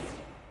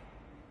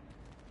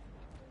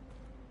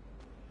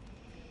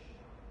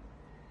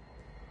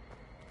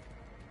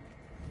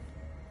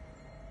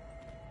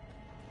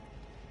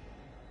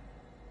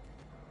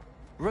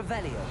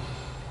 Revelio.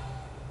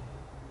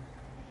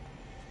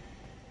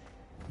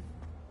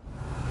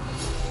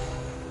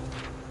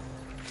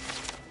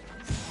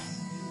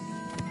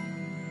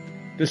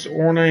 This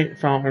ornate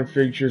fountain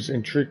features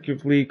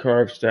intricately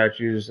carved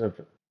statues of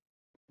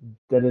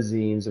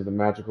denizens of the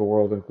magical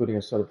world, including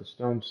a set of the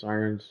stone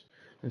sirens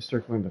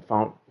encircling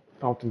the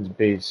fountain's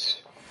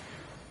base.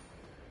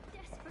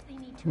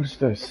 What's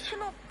this? This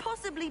cannot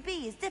possibly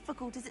be as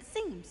difficult as it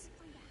seems.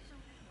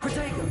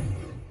 Protego.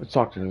 Let's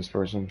talk to this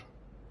person.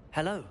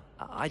 Hello.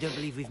 I don't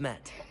believe we've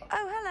met.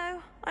 Oh,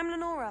 hello. I'm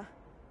Lenora.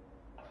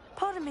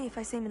 Pardon me if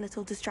I seem a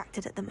little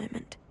distracted at the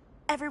moment.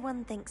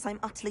 Everyone thinks I'm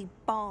utterly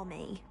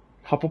balmy.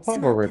 Hufflepuff or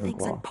Samantha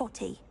thinks I'm Ravenclaw?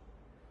 potty.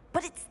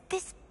 But it's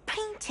this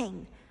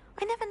painting.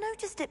 I never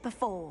noticed it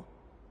before.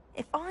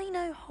 If I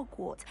know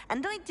Hogwarts,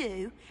 and I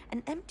do,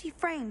 an empty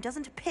frame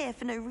doesn't appear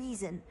for no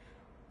reason.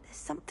 There's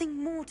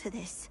something more to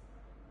this.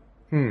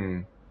 Hmm.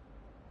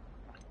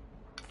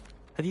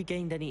 Have you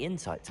gained any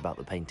insights about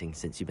the painting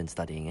since you've been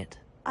studying it?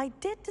 I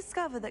did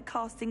discover that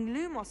casting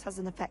Lumos has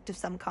an effect of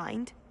some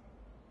kind.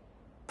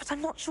 But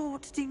I'm not sure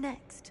what to do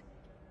next.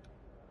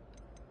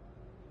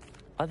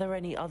 Are there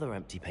any other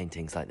empty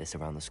paintings like this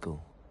around the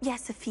school?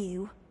 Yes, a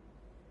few.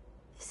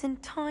 This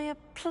entire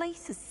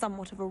place is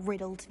somewhat of a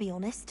riddle, to be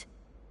honest.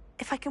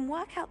 If I can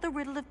work out the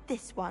riddle of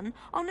this one,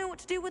 I'll know what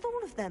to do with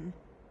all of them.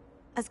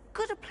 As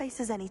good a place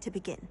as any to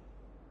begin.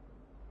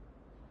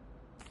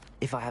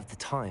 If I have the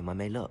time, I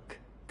may look.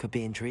 Could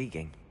be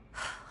intriguing.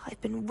 I've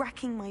been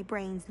racking my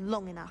brains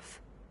long enough.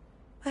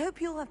 I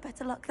hope you'll have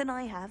better luck than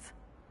I have.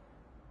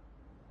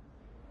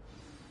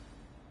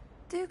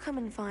 Do come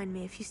and find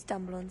me if you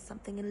stumble on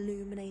something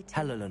illuminating.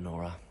 Hello,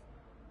 Lenora.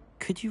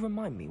 Could you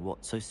remind me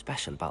what's so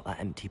special about that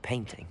empty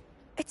painting?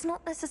 It's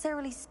not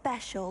necessarily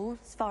special,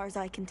 as far as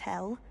I can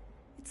tell.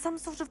 It's some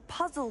sort of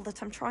puzzle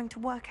that I'm trying to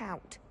work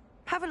out.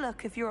 Have a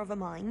look if you're of a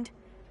mind.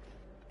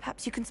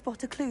 Perhaps you can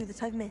spot a clue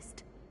that I've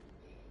missed.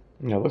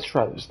 Yeah, let's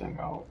try this thing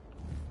out.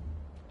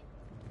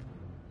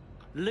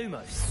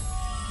 Lumos.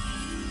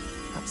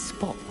 That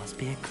spot must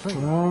be a clue.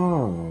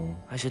 Oh.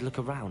 I should look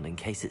around in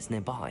case it's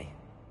nearby.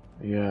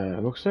 Yeah,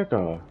 it looks like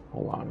a...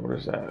 Hold on, what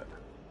is that?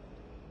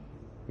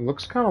 It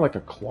looks kind of like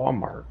a claw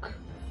mark.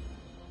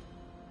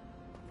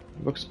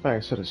 It looks like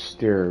a set of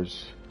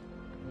stairs.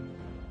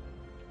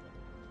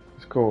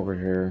 Let's go over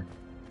here.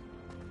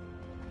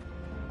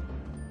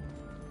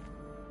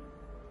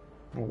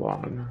 Hold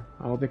on.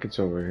 I don't think it's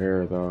over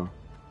here, though.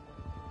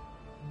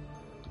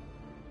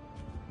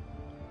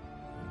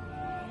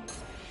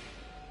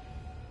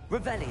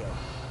 Revelio.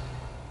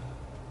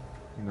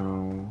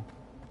 No.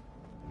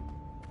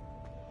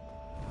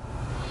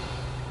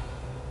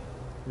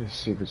 Let's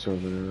see if it's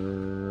over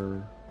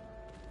there.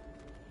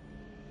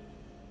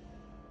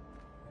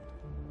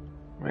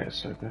 Wait a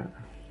second.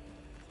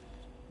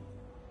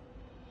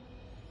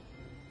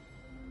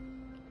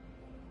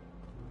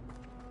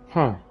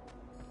 Huh.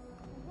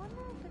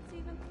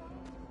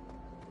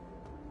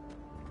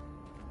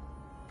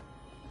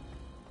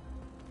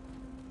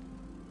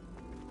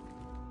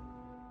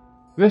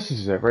 This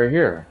is it right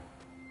here.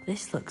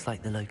 This looks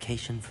like the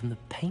location from the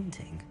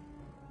painting.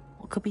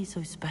 What could be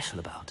so special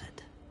about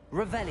it?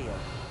 Revelio.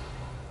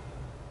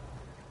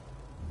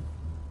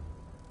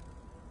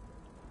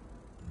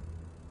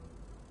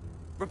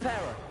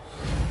 Reparo.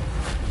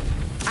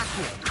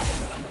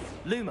 Accio.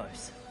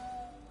 Lumos.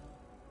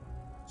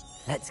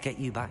 Let's get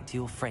you back to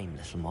your frame,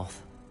 little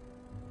moth.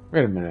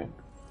 Wait a minute.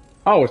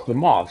 Oh, it's the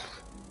moth.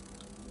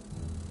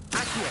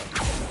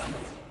 Accio.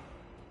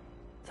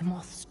 The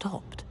moth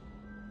stopped.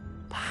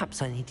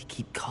 Perhaps I need to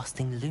keep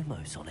casting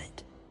Lumos on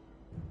it.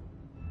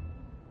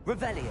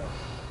 Revelio.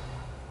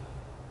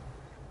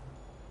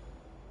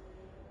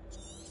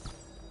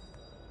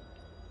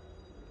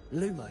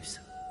 Lumos.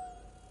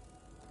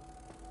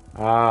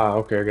 Ah,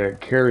 okay, I gotta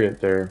carry it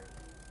there.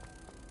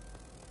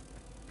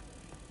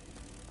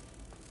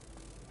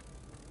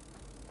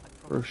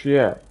 Where's she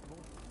at?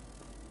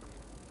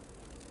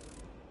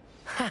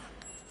 Ha!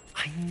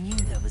 I knew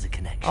there was a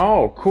connection.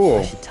 Oh, cool.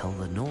 I should tell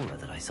Lenora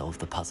that I solved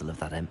the puzzle of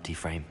that empty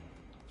frame.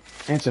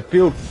 And it's a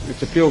field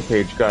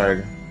page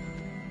guide.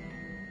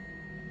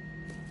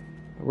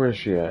 Where's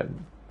she at? Is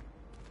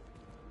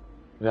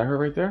that her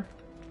right there?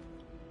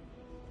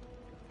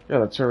 Yeah,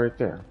 that's her right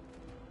there.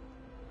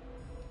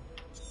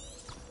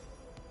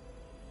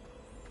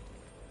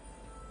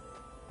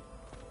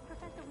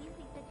 Professor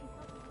Weasley said she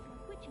thought it was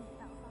a witching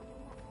spell out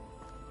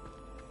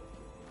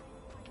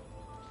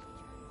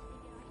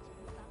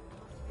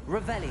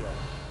of that. Revelio.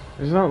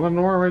 Isn't that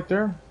Lenora right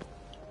there?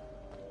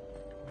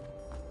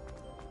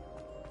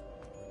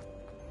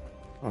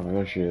 Oh,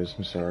 there she is.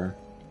 I'm sorry.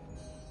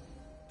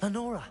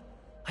 Lenora,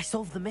 I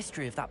solved the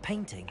mystery of that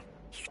painting.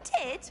 You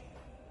did?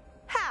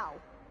 How?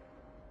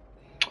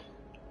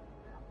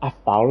 I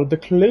followed the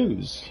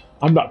clues.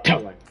 I'm not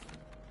telling.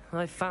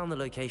 I found the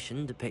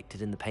location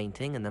depicted in the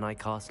painting, and then I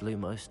cast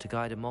Lumos to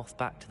guide a moth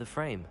back to the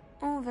frame.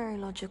 All very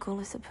logical,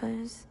 I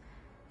suppose.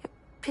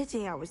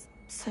 Pity I was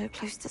so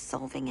close to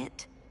solving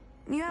it.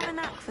 You have a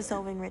knack for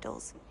solving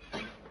riddles.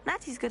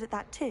 Natty's good at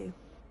that too.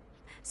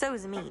 So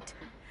is Amit,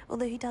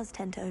 although he does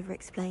tend to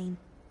over-explain.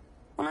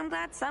 Well, I'm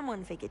glad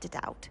someone figured it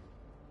out.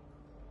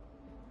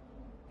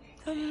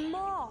 The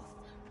moth!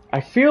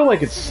 I feel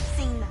like it's... I should have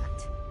seen that.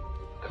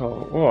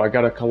 Oh, I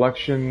got a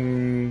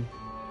collection...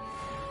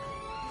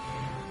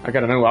 I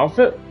got a new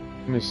outfit?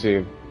 Let me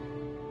see.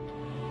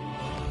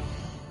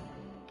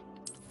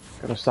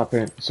 Gotta stop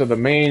it. So the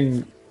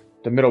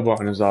middle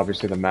button is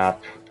obviously the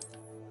map.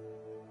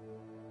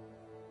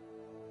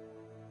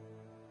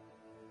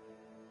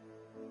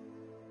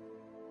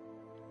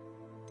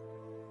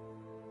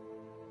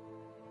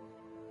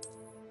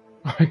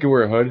 I can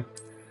wear a hood.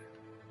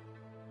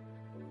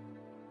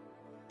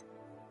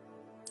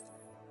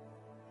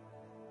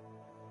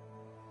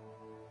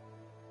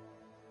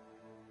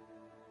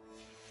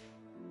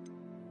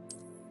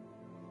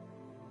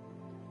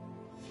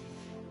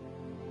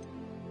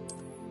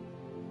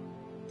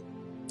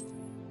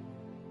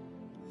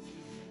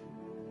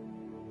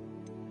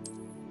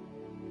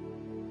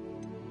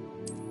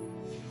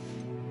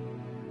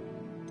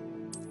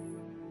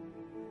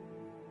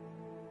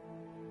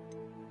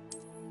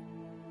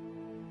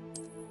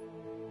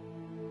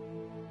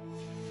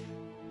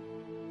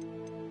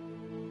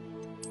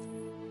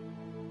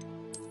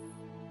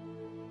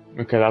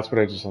 Okay, that's what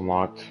I just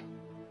unlocked.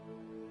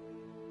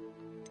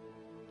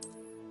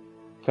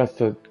 That's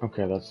the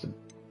okay. That's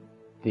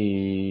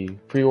the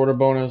pre-order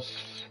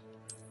bonus.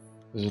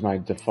 This is my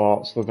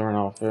default Slytherin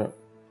outfit.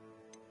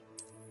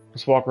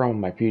 Let's walk around with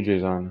my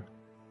PJs on.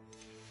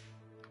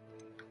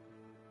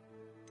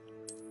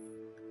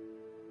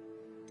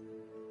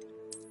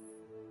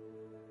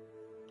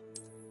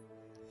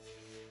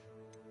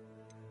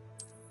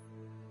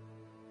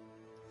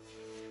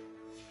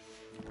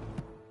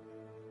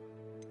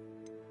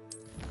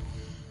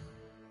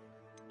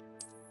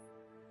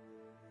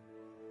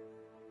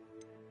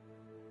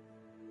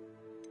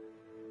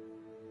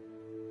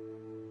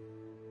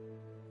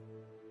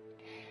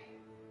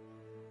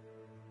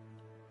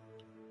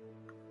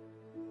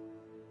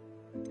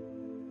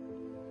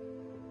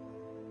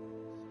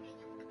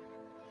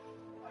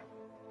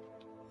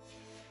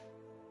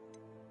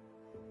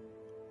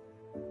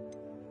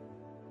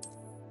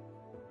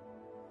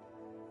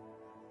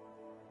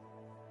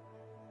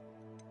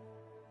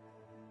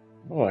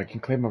 Oh, I can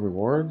claim my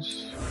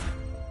rewards?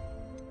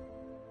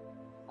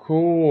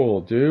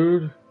 Cool,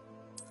 dude.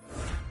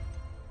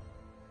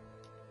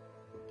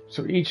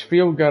 So each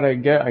field guide I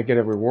get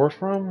a reward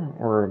from?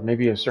 Or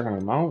maybe a certain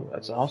amount?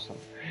 That's awesome.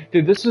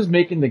 Dude, this is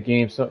making the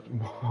game so...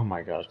 Oh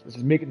my gosh. This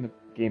is making the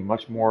game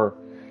much more...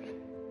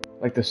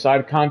 Like, the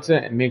side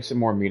content, it makes it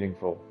more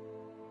meaningful.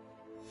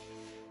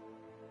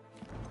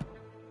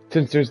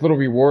 Since there's little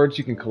rewards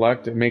you can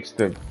collect, it makes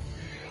the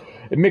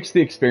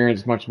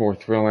experience much more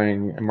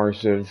thrilling,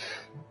 immersive.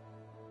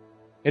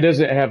 It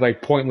doesn't have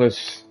like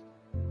pointless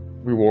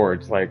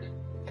rewards. Like,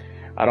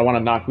 I don't want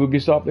to knock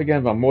Ubisoft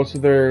again, but most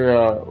of their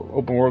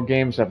open world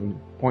games have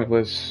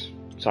pointless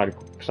side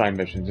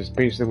missions. It's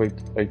basically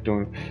like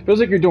feels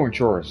like you're doing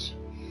chores.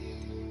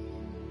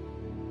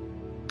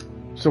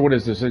 So what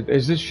is this?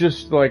 Is this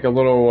just like a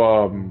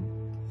little?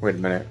 Wait a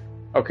minute.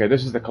 Okay,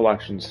 this is the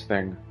collections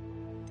thing.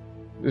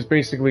 This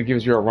basically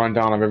gives you a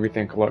rundown of every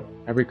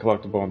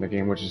collectible in the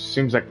game, which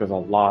seems like there's a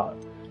lot.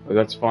 But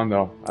that's fun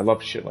though. I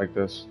love shit like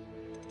this.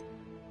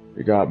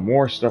 We got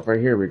more stuff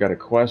right here. We got a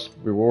quest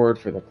reward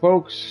for the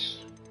cloaks.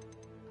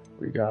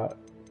 We got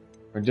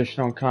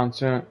additional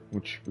content,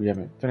 which we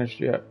haven't finished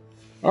yet.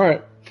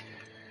 Alright.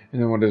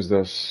 And then what is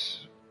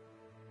this?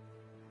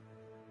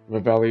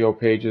 Revelio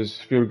pages,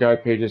 field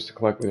guide pages to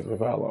collect with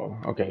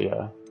Revelio. Okay,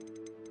 yeah.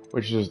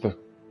 Which is the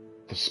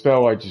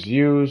spell I just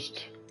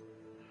used.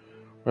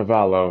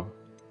 Revelio,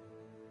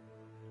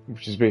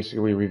 which is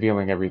basically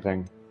revealing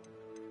everything.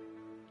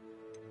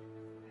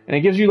 And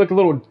it gives you like a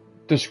little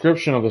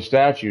description of the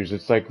statues.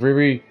 It's like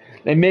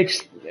it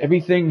makes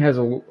everything has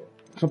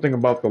something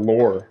about the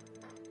lore.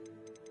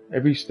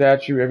 Every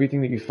statue,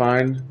 everything that you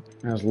find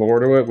has lore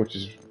to it, which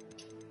is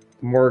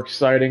more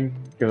exciting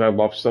because I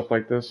love stuff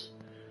like this.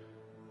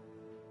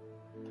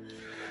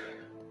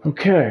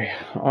 Okay,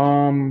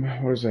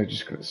 what was I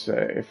just gonna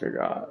say? I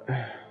forgot.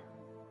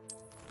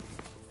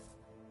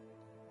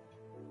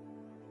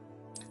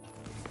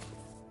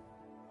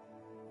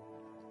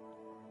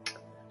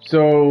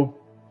 So,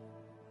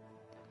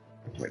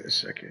 wait a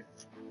second.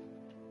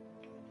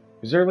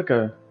 Is there like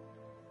a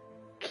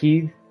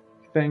key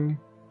thing?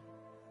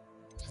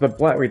 So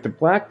the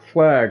black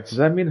flag, does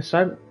that mean a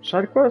side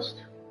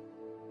quest?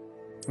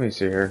 Let me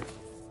see here.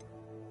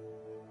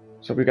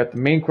 So we got the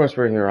main quest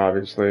right here,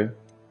 obviously.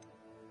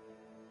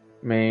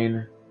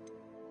 Main.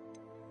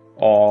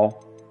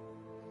 All.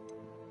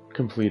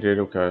 Completed,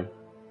 okay.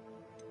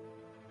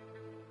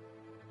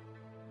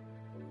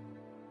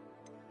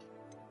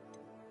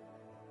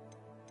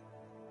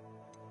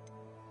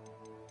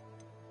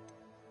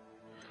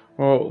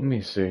 Well, let me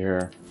see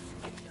here.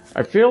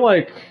 I feel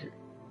like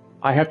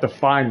I have to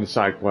find the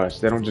side quests.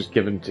 They don't just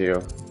give them to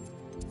you.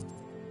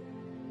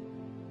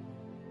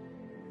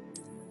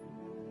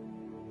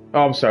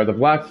 Oh, I'm sorry. The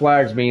black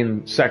flags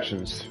mean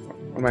sections.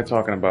 What am I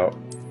talking about?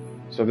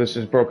 So this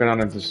is broken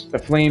down into... The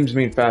flames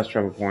mean fast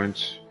travel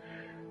points.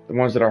 The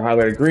ones that are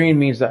highlighted green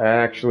means that I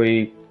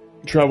actually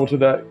travel to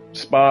that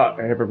spot.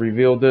 I haven't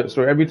revealed it.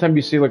 So every time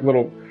you see like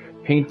little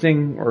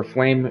painting or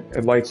flame,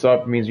 it lights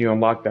up. It means you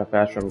unlock that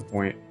fast travel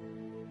point.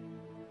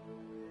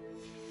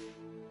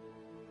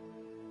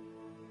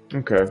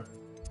 Okay,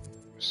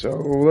 so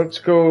let's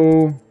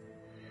go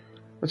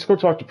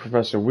talk to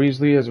Professor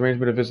Weasley. Has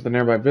arrangement to visit the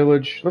nearby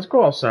village. Let's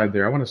go outside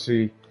there. I want to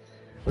see.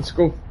 Let's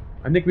go.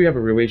 I think we have a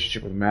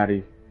relationship with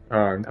Maddie.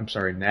 I'm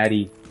sorry,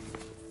 Natty.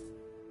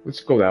 Let's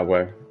go that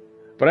way.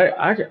 But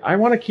I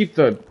want to keep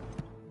the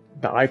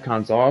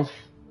icons off.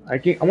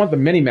 I want the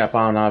mini map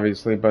on,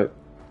 obviously, but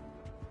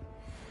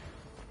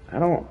I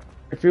don't.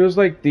 It feels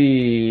like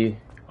the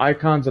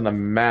icons on the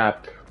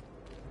map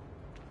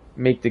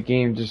make the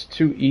game just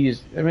too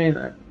easy. I mean,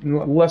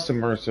 less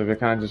immersive. It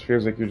kind of just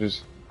feels like you're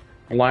just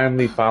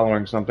blindly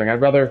following something. I'd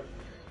rather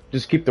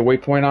just keep the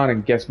waypoint on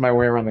and guess my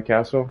way around the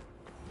castle.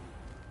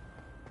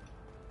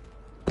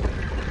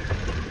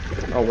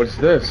 Oh, what's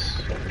this?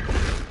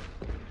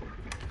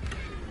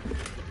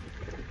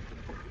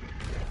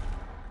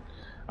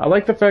 I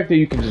like the fact that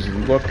you can just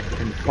look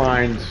and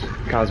find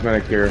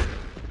cosmetic gear.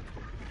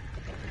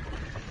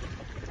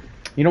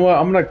 You know what?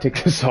 I'm gonna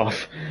take this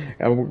off.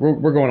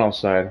 We're going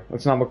outside.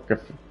 Let's not look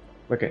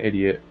like an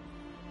idiot.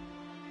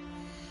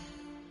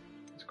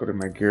 go to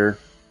my gear.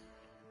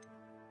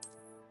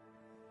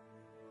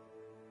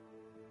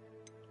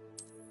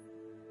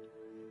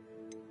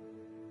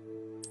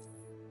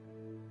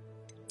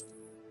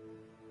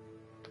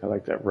 I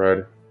like that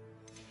red.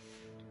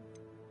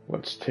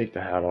 Let's take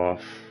the hat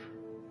off.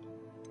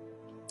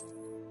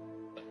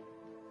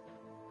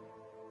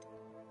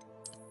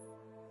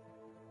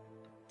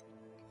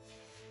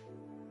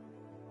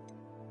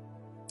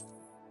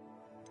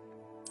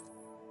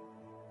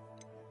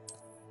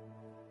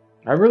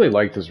 I really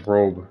like this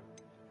robe.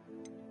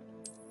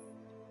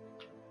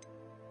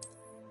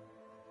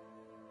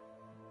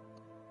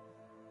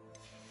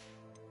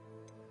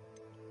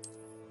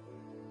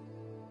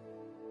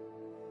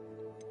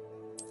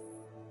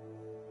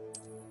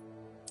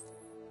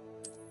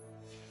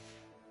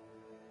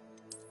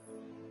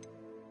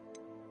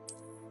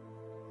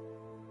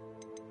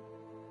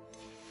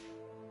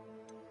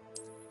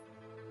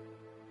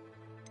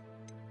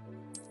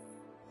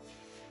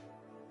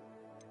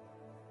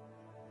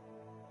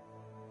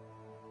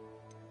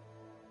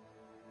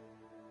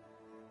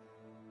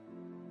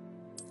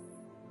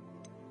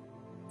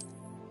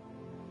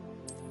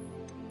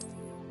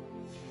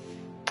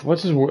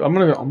 What's this? I'm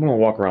gonna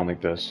walk around like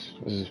this.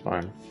 This is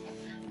fine.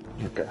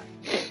 Okay.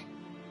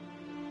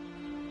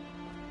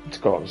 Let's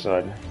go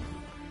outside.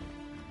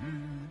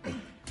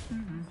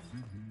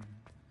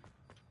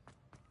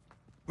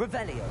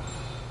 Revelio.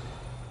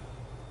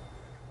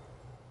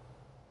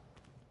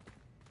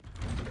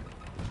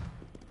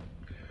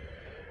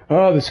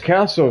 Oh, this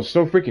castle is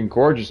so freaking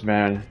gorgeous,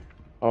 man.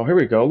 Oh, here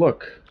we go.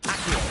 Look.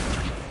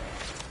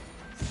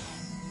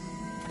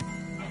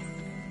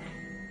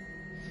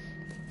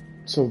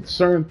 So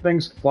certain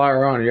things fly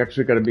around. You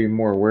actually got to be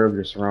more aware of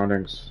your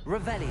surroundings.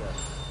 Revelio.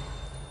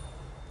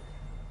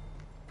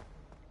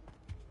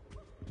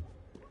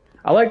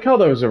 I like how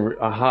there was a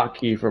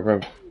hotkey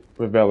for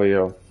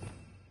Revelio.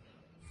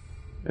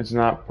 It's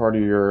not part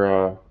of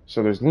your.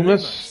 So there's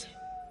Loomis,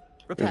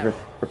 there's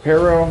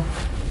Reparo,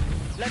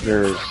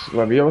 there's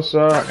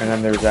Leviosa, and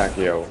then there's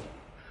Accio. And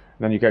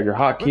then you got your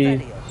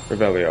hotkey,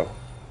 Revelio.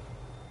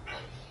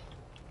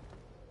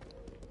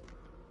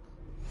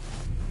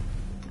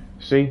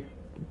 See?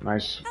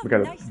 Nice. We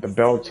got the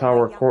bell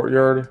tower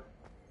courtyard.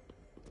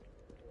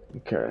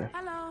 Okay.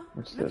 Hello.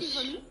 What's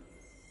this?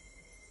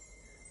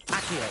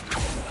 Accio.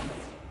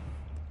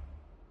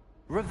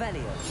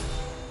 Revelio.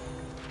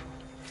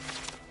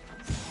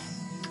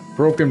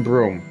 Broken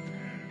broom.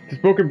 This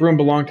broken broom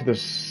belonged to the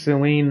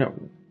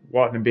Celine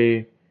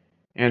Watanabe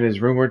and is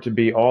rumored to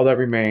be all that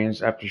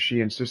remains after she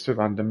insisted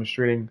on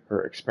demonstrating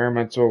her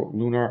experimental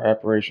lunar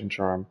apparition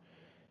charm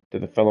to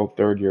the fellow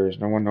third years.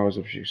 No one knows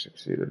if she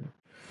succeeded.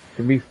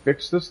 Can we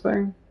fix this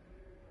thing?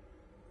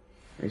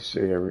 Let me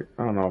see.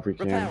 I don't know if we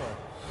can. Reparo.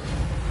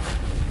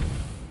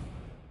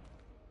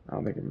 I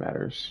don't think it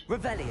matters.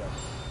 Revelio.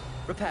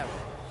 Reparo.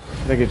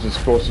 I think it's just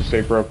supposed to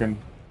stay broken.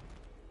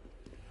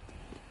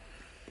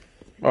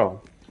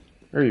 Oh,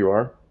 there you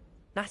are.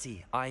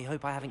 Natty, I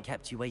hope I haven't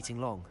kept you waiting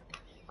long.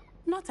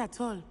 Not at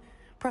all.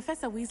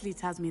 Professor Weasley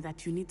tells me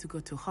that you need to go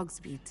to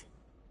Hogsmeade.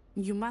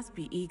 You must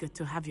be eager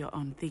to have your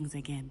own things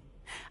again.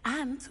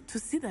 And to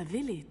see the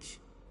village.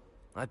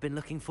 I've been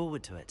looking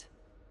forward to it.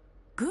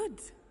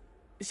 Good.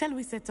 Shall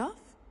we set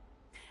off?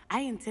 I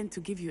intend to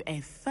give you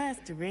a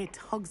first-rate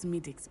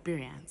Hogsmeade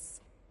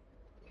experience.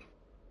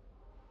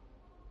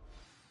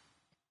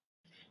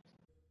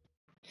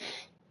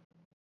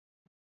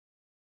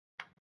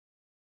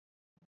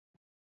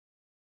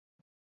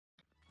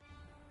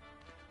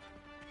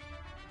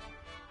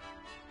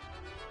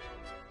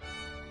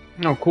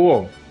 Oh,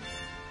 cool.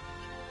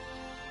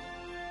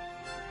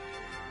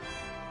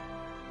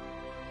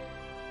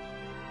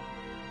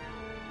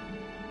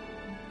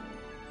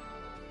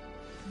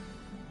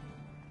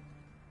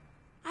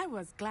 I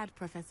was glad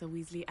Professor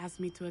Weasley asked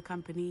me to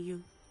accompany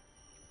you.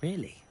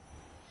 Really?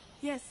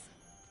 Yes,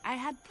 I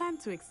had planned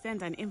to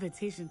extend an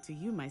invitation to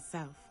you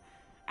myself.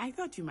 I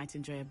thought you might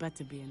enjoy a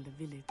butterbeer in the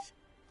village.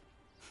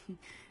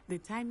 The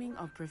timing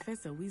of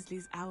Professor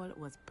Weasley's owl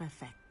was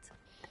perfect.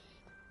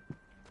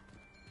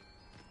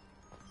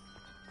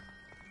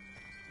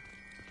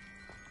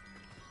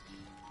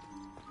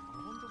 I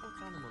wonder what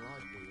animal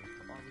I'd be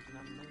if I was an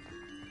animal.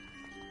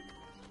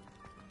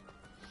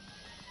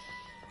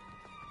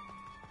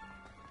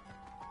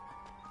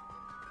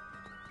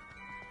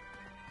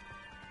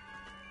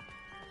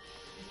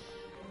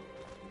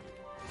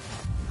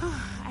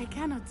 I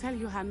cannot tell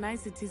you how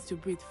nice it is to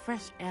breathe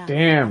fresh air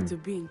Damn. after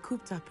being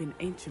cooped up in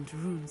ancient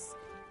rooms.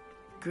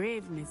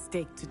 Grave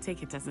mistake to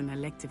take it as an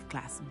elective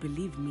class,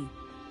 believe me.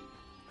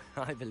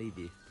 I believe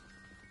you.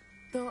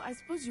 Though I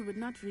suppose you would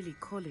not really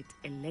call it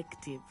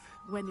elective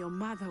when your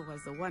mother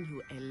was the one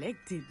who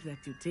elected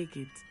that you take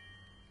it.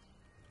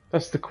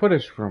 That's the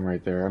Quidditch room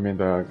right there. I mean,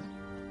 the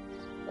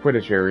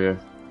Quidditch area.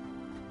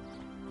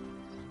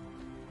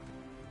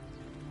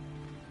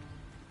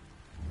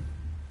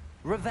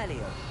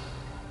 Revelio.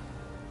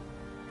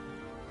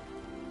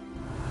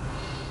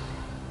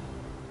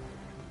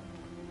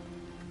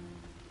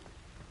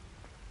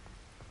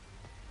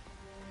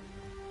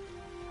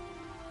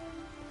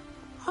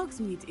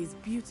 Hogsmeade is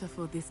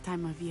beautiful this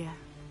time of year.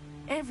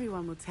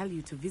 Everyone will tell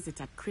you to visit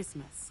at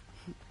Christmas.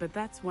 But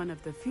that's one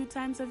of the few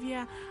times of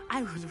year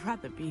I would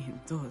rather be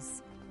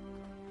indoors.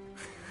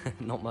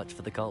 Not much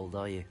for the cold,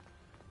 are you?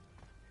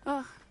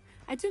 Oh,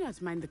 I do not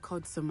mind the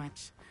cold so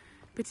much,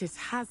 but it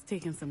has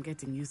taken some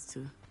getting used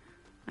to.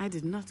 I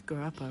did not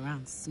grow up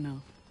around snow.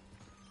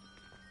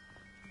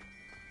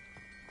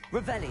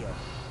 Revelio.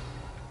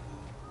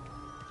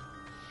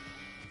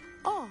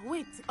 Oh,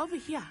 wait, over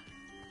here.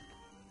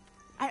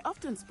 I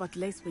often spot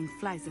lacewing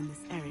flies in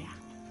this area.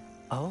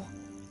 Oh?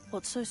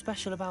 What's so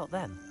special about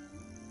them?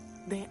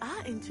 They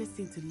are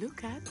interesting to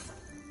look at,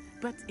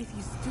 but if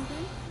you stew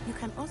them, you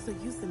can also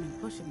use them in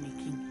potion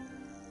making.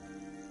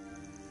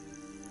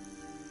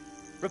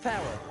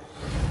 Reparo.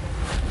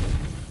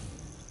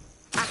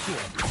 Accio.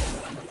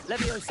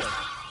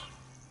 Levioso.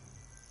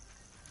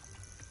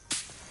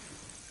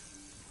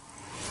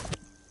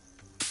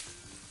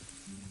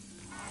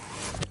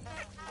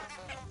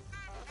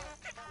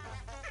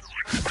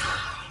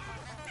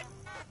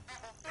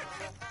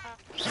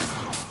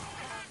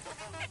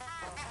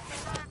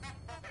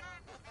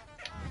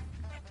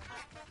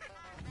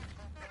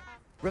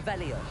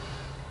 Revelio.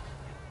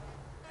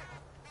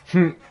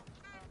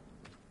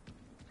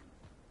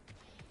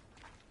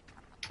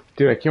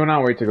 Dude, I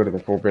cannot wait to go to the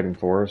Forbidden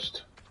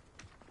Forest.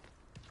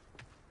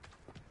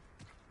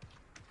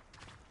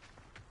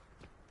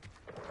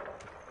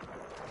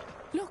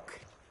 Look,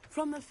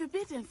 from the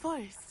Forbidden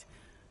Forest.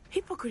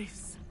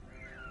 Hippogriffs.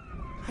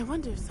 I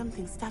wonder if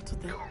something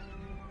startled them.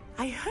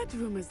 I heard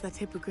rumors that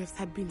hippogriffs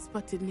had been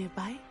spotted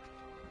nearby.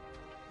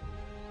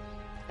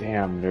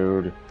 Damn,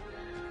 dude.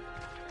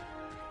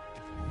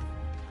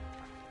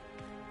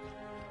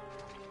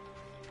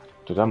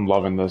 Dude, I'm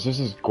loving this. This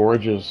is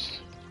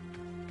gorgeous.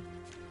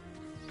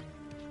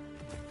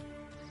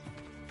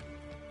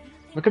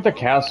 Look at the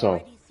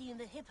castle.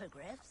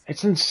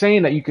 It's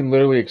insane that you can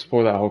literally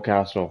explore that whole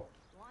castle.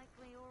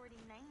 Likely already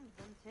named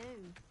them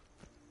too.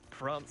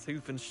 Prance,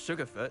 Hoof, and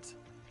Sugarfoot.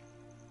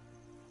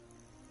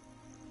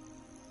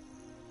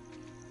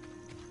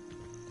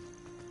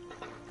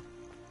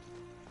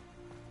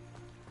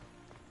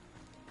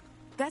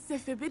 That's the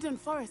Forbidden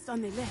Forest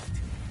on the left.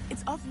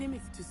 It's off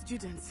limits to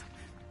students,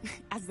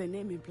 as the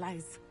name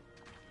implies.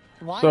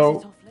 Why is it So,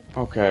 off limits?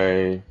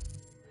 okay.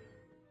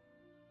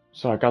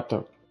 So I got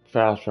the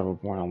fast travel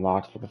point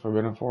unlocked for the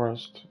Forbidden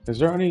Forest. Is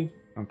there any?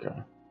 Okay.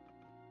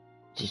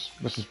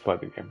 Let's just play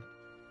the game.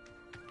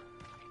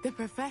 The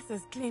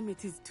professors claim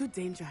it is too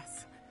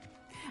dangerous.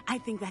 I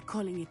think that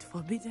calling it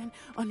forbidden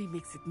only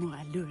makes it more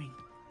alluring.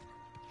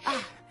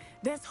 Ah,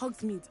 there's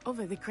Hogsmeade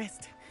over the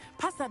crest.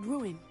 Past that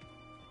ruin.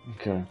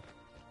 Okay.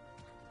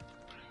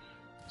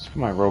 Let's put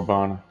my robe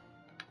on.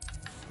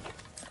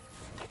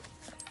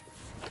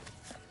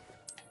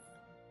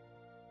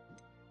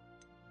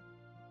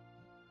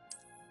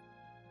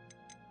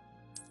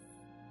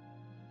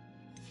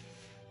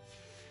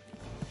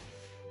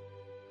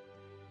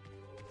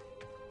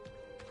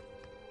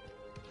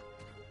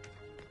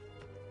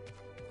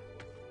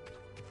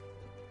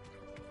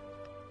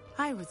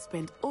 I would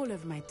spend all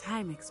of my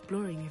time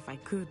exploring if I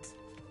could.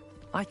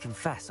 I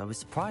confess, I was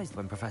surprised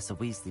when Professor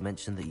Weasley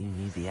mentioned that you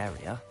knew the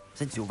area,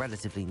 since you're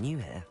relatively new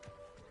here.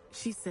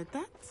 She said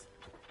that?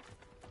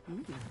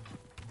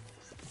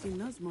 She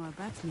knows more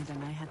about me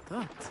than I had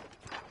thought.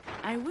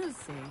 I will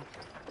say,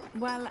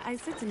 while I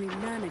certainly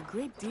learn a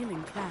great deal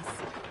in class,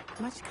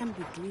 much can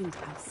be gleaned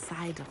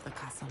outside of the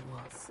castle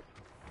walls.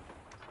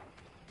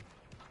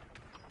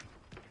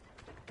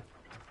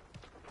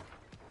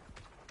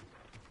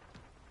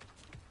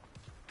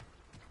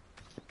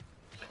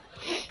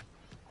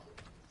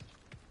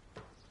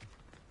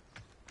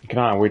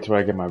 Cannot wait till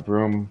I get my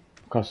broom,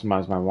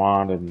 customize my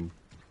wand, and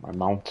my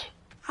mount.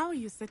 How are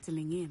you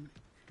settling in?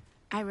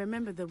 I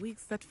remember the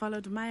weeks that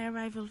followed my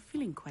arrival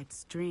feeling quite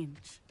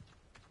strange.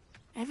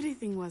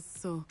 Everything was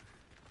so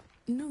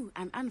new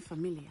and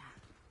unfamiliar.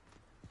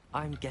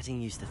 I'm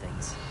getting used to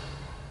things.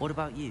 What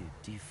about you?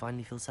 Do you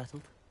finally feel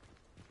settled?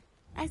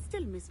 I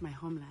still miss my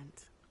homeland,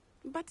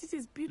 but it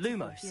is beautiful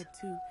Lumos. here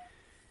too.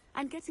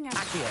 And getting out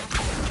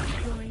Accio. and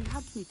exploring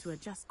helped me to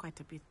adjust quite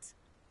a bit.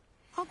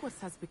 Hogwarts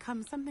has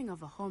become something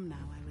of a home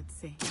now, I would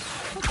say.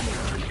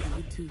 Hopefully for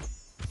you too.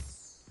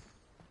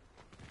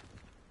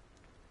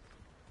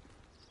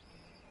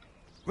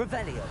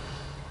 Revelio.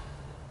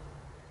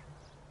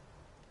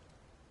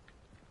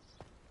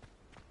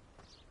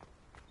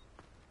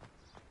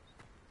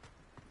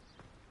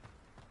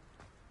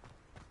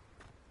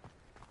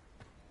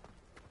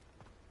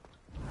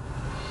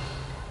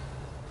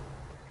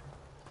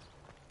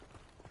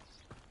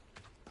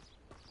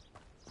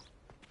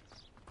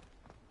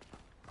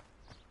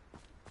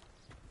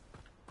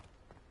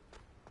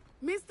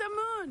 Mr.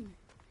 Moon!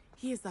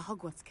 He is the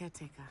Hogwarts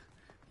caretaker.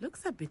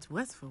 Looks a bit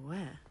worse for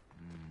wear.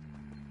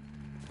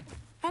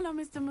 Hello,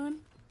 Mr. Moon.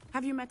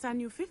 Have you met our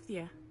new fifth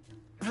year?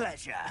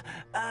 Pleasure.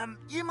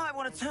 You might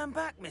want to turn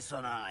back, Miss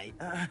Onai.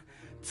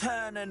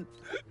 Turn and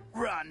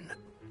run.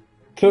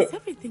 Is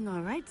everything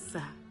all right,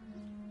 sir?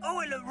 Oh,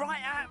 it looked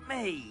right at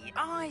me.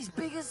 Eyes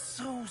big as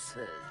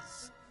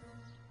saucers.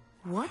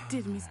 What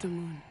did Mr.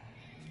 Moon?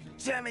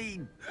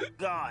 Jemmy,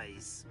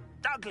 guys,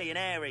 ugly and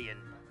airy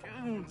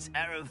and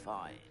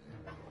terrifying.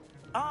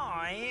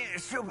 I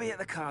shall be at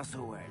the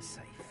castle where it's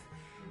safe.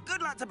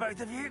 Good luck to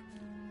both of you.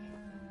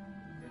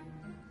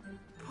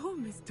 Poor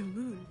Mr.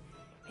 Moon,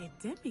 a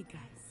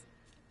demiguise.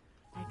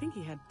 I think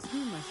he had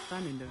too much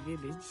fun in the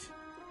village.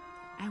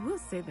 I will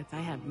say that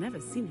I have never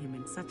seen him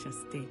in such a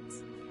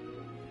state.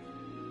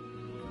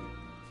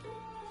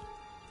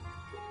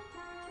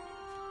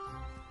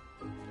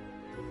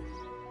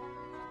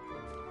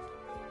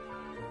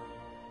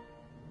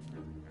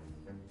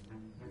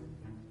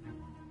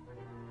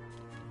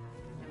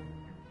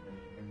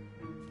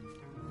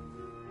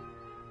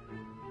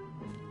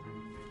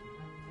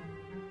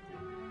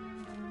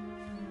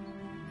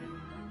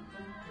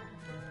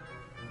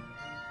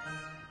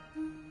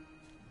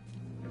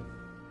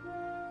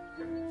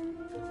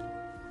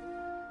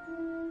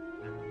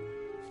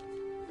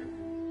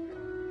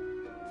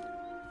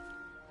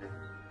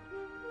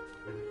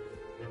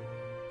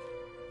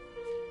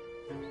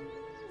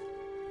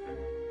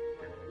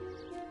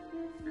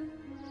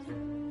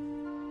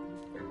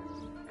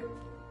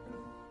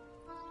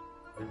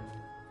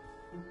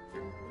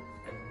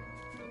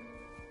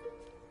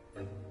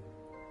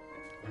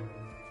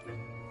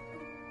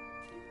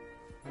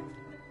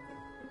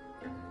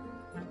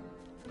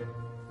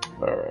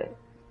 Alright.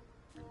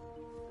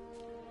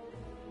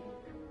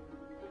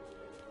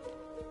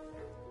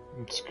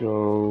 Let's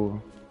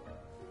go.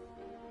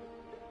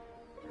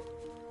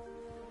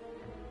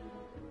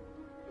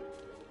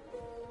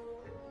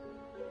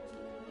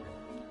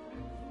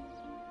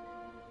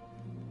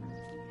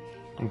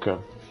 Okay.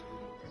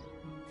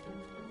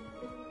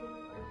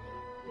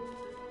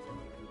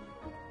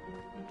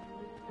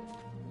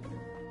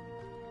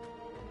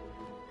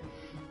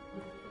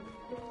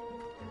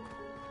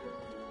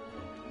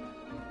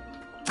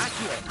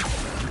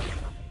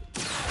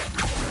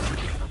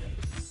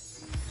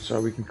 So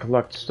we can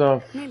collect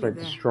stuff Nearly by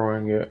there.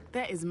 destroying it.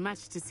 There is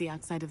much to see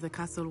outside of the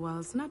castle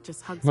walls, not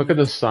just Hogsmeade. Look at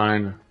the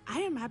sign. I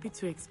am happy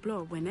to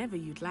explore whenever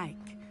you'd like.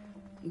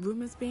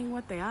 Rumors being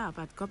what they are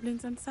about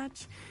goblins and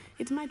such,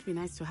 it might be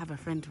nice to have a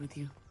friend with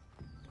you.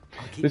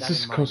 This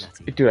is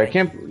dude, I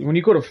can't. When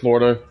you go to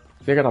Florida,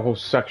 they got a whole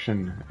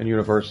section in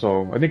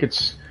Universal. I think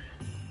it's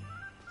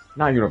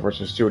not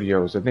Universal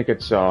Studios. I think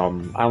it's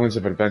Islands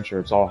of Adventure.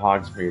 It's all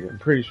Hogsmeade. I'm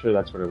pretty sure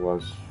that's what it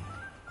was.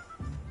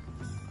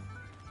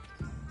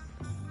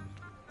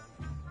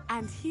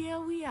 And here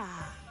we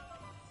are.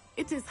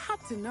 It is hard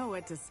to know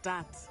where to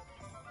start.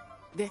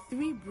 The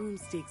Three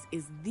Broomsticks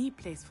is the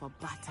place for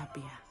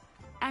butterbeer.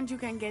 And you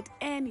can get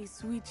any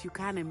sweet you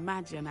can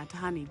imagine at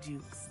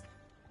Honeyduke's.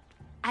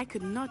 I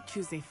could not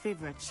choose a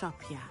favorite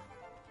shop here.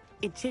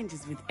 It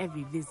changes with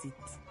every visit.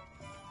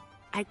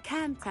 I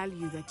can tell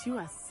you that you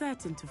are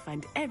certain to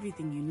find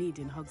everything you need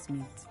in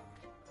Hogsmeade.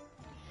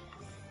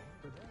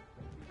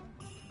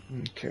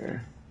 Okay.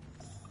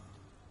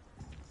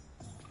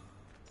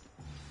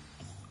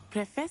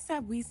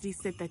 Professor Weasley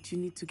said that you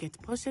need to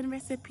get potion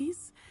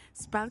recipes,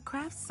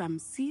 spellcrafts, some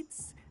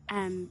seeds,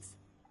 and...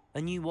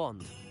 a new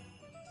wand.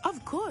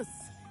 Of course!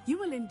 You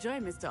will enjoy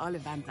Mr.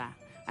 Ollivander,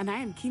 and I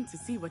am keen to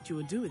see what you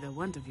will do with a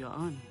wand of your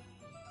own.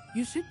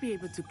 You should be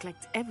able to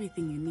collect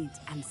everything you need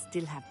and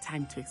still have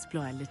time to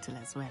explore a little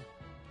as well.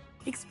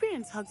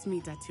 Experience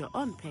Hogsmeade at your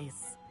own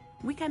pace.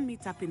 We can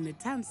meet up in the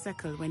town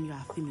circle when you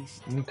are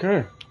finished.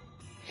 Okay.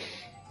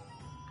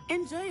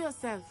 Enjoy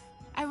yourself.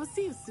 I will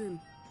see you soon.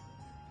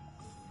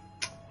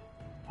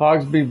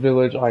 Hogsmeade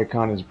Village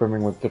icon is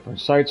brimming with different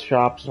sites,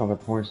 shops, and other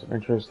points of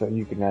interest that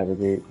you can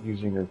navigate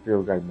using your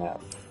field guide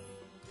map.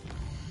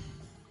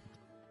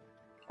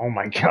 Oh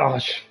my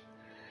gosh.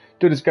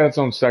 Dude, it's got its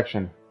own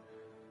section.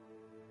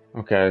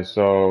 Okay,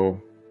 so...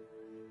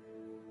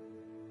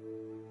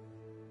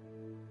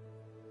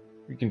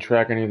 you can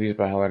track any of these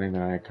by highlighting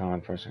the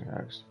icon, pressing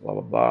X, blah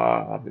blah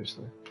blah,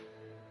 obviously.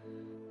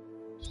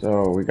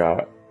 So, we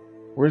got...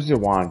 where's the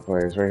wand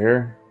place? Right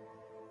here?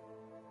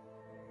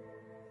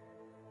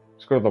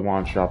 Let's go to the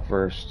wand shop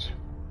first.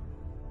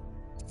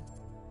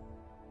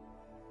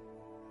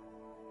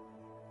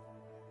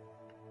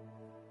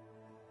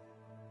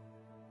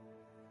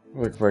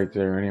 Like right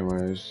there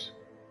anyways.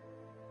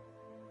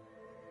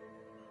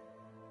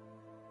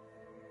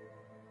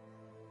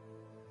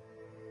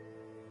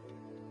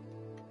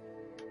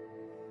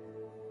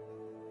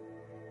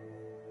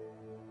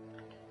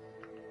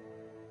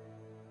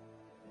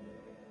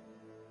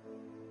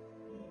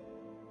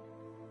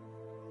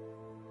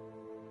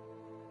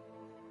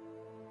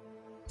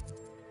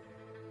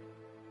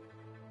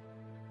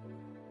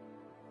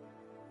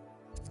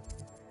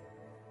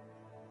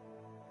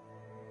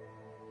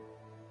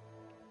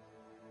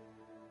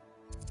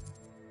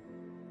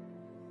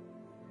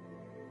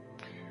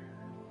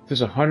 There's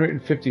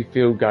 150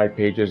 field guide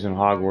pages in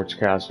Hogwarts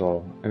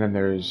Castle, and then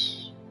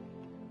there's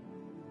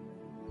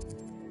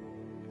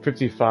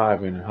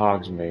 55 in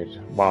Hogsmeade.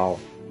 Wow.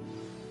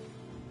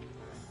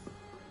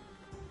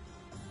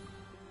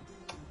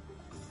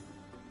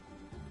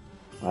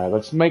 Alright,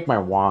 let's make my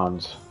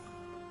wands.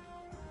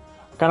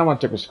 I kinda want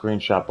to take a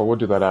screenshot, but we'll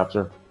do that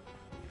after.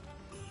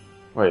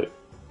 Wait.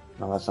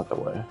 No, that's not the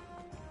way.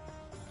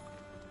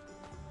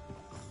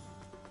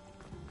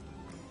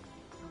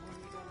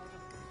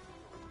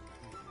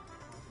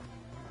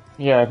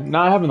 Yeah,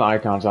 not having the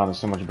icons on is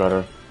so much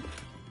better.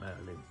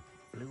 Merlin's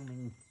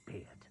blooming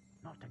beard.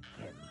 Not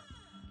again.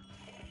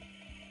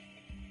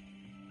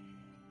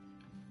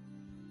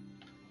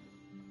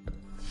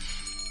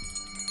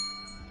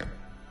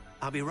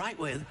 I'll be right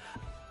with...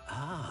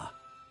 Ah,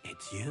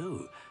 it's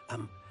you.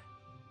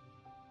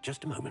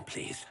 Just a moment,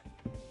 please.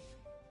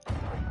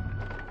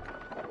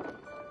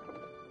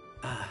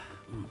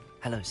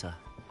 Hello, sir.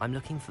 I'm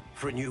looking for...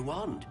 For a new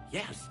wand,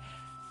 yes.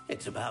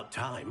 It's about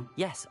time.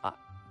 Yes,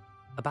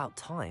 about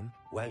time?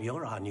 Well,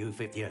 you're our new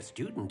fifth-year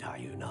student, are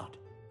you not?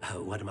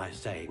 Oh, what am I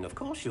saying? Of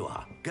course you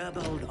are.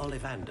 Gerbold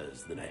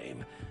Ollivander's the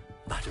name.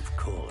 But of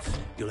course,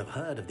 you'll have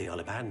heard of the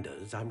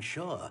Ollivanders, I'm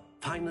sure.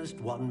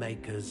 Finest wand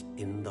makers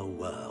in the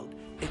world.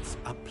 It's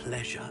a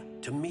pleasure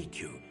to meet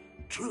you,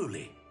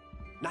 truly.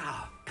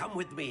 Now, come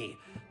with me.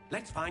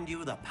 Let's find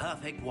you the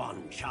perfect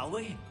wand, shall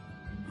we?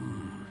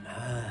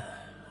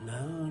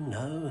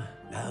 No,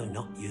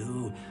 not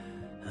you.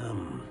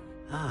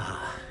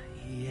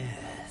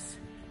 Yes.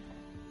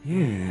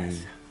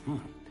 Yes.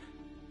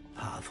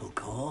 Powerful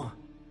core.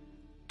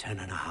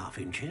 10.5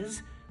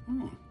 inches.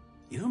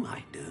 You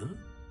might do.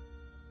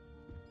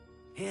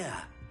 Here,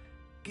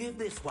 give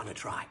this one a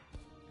try.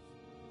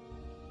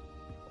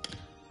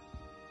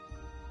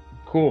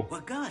 Cool.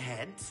 Well, go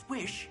ahead,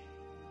 swish.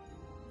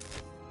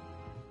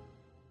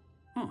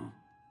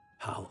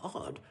 How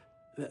odd.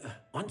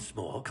 Once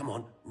more, come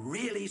on,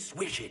 really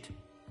swish it.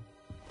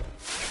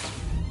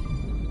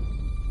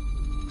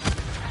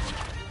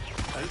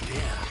 Oh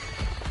dear.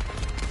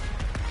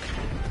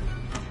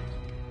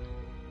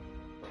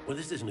 Well,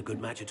 this isn't a good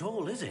match at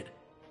all, is it?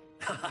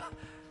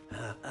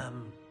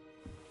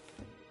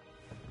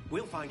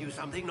 We'll find you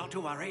something, not to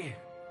worry.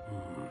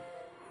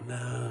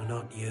 No,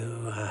 not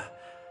you.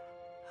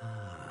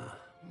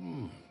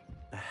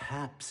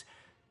 Perhaps.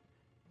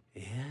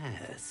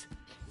 Yes.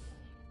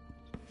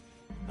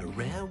 A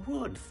rare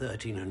wood,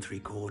 13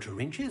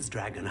 3/4 inches,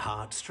 dragon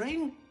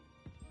heartstring.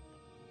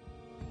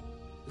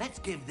 Let's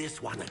give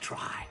this one a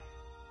try.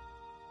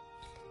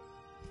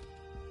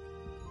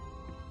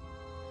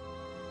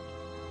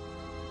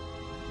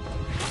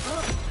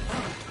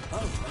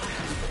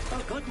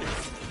 Oh,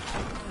 goodness.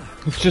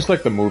 It's just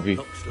like the movie.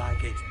 Looks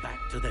like it's back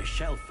to the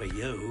shelf for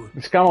you.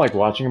 It's kind of like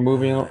watching a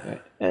movie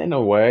in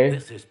a way.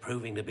 This is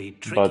proving to be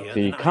trickier But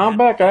the than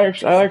combat, I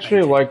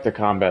actually like the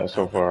combat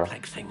so far.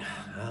 Perplexing.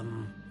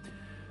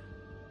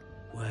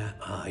 Where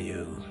are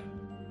you?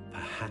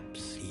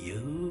 Perhaps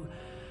you?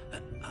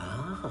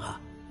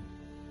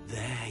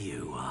 There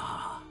you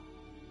are.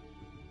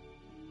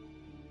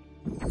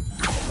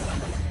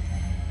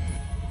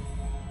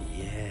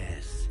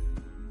 Yes,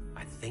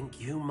 I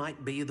think you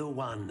might be the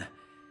one.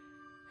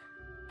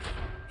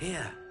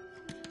 Here,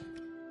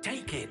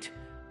 take it.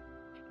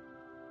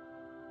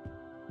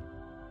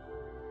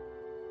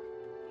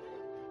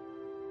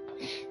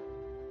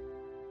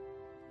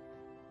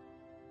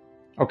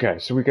 Okay,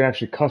 so we can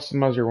actually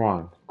customize your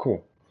wand.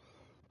 Cool.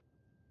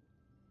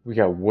 We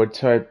got wood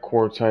type,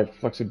 core type,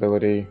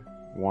 flexibility,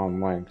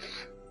 wand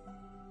length.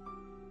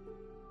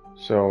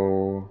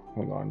 So,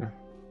 hold on.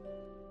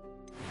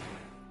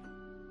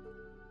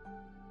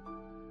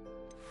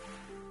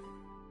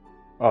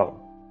 Oh.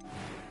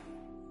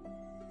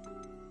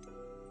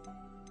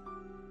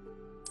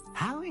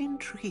 How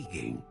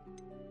intriguing.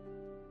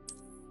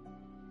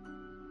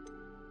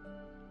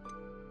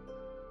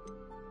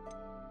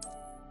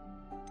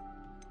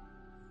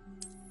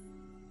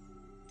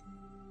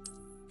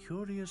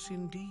 Curious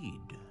indeed.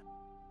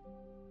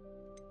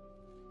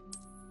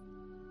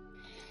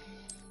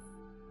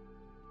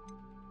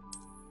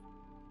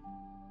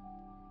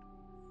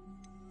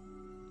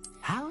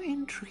 How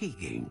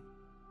intriguing.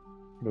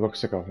 It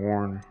looks like a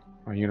horn,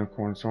 a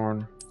unicorn's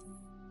horn.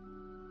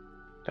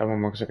 That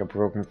one looks like a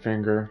broken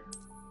finger.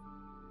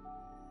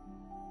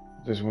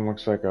 This one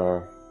looks like a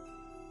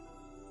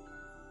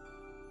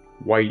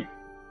white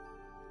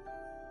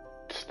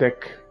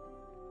stick.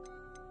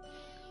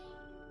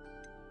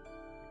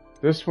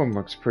 This one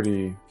looks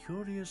pretty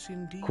Curious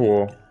indeed.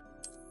 cool.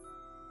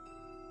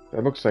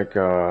 That looks like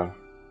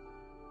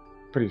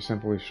pretty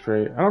simply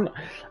straight.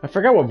 I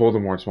forgot what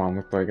Voldemort's wand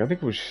looked like. I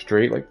think it was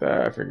straight like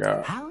that. I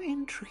forgot. How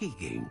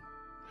intriguing.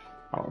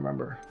 I don't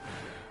remember.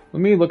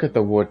 Let me look at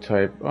the wood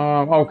type.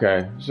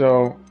 Okay,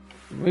 so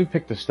let me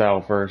pick the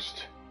style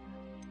first.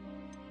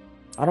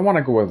 I don't want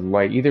to go with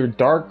light, either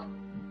dark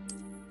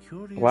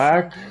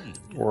black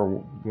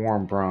or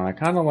warm brown. I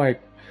kind of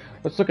like.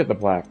 Let's look at the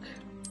black.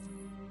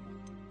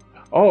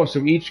 Oh, so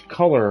each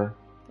color.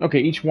 Okay,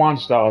 each wand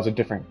style has a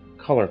different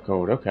color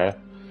code. Okay.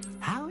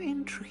 How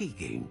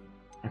intriguing.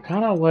 I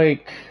kind of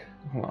like.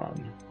 Hold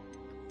on.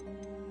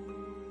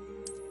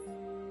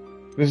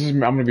 I'm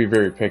gonna be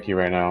very picky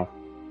right now.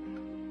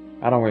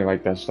 I don't really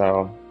like that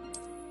style.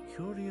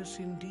 Curious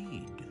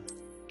indeed.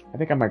 I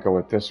think I might go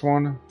with this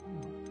one.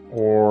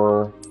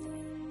 Or...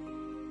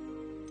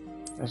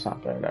 That's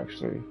not bad,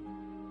 actually.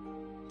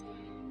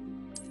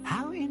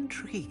 How intriguing.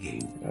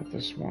 intriguing. Got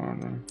this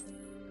one.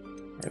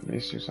 Wait, let me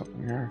see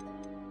something here.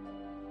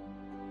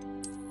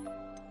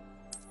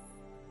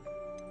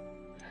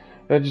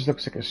 That just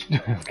looks like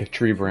a, like a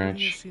tree branch.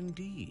 Curious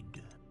indeed.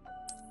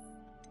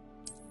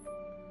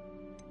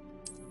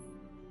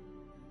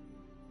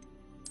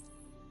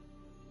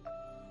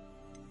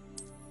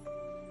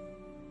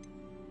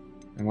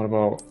 And what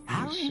about,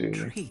 How let's see.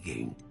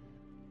 intriguing.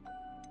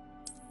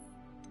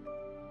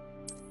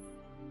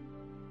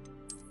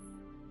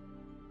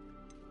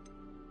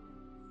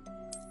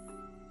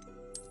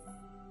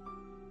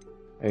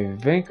 I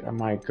think I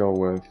might go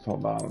with,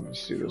 hold on, let me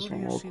see this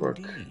one real Curious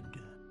quick. indeed.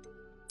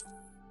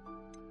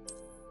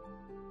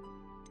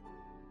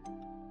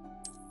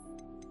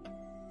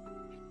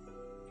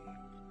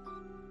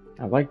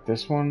 I like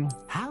this one.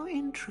 How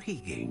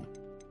intriguing.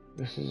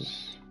 This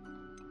is...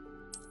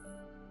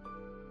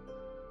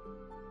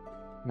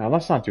 Now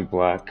let's not do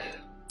black.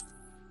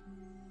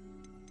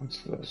 What's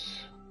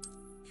this?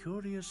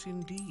 Curious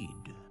indeed.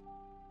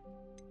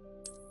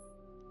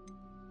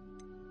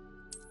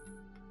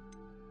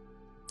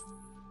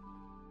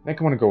 I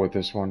think I want to go with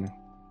this one.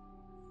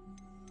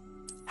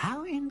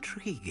 How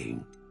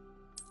intriguing.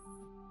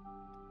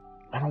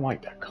 I don't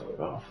like that color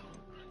though.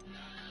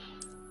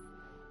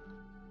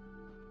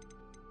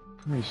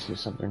 Let me see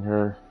something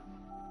here.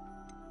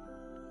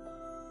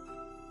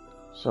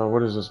 So what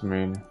does this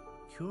mean?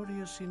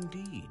 Curious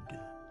indeed.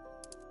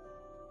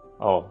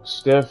 Oh,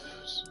 stiff,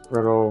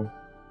 brittle,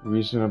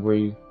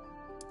 reasonably.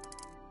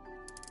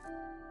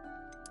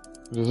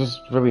 Does this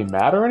really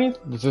matter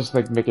anything? Does this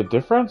like make a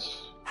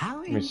difference? How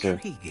Let me see.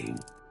 intriguing.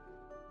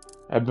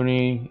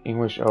 Ebony,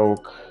 English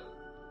oak.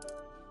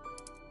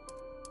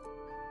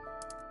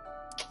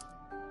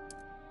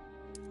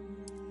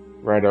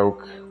 Red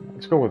oak.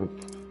 Let's go with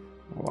it.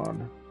 Hold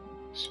on.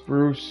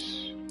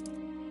 Spruce.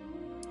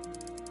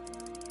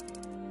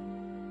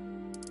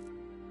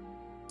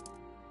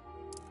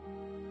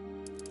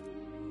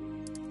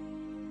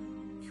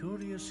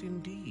 Curious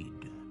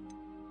indeed.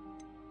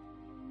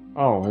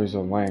 Oh, here's a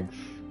length.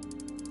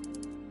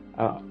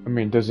 I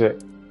mean, does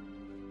it...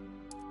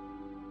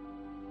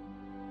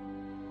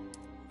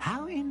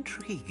 How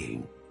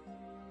intriguing.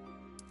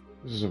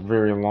 This is a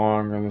very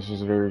long and this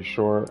is very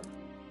short.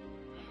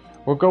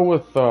 We'll go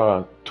with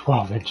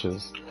 12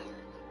 inches.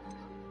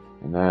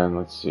 And then,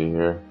 let's see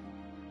here.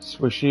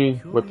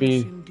 Swishy, Curious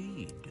whippy.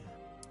 indeed.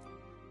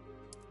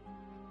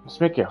 Let's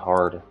make it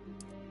hard.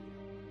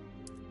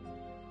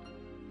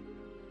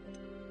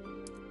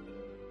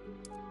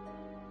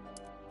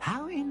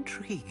 How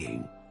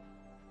intriguing.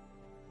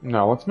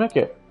 No, let's make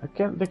it... I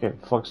can't think it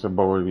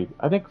flexible would be...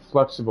 I think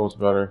flexible is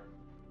better.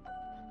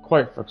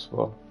 Quite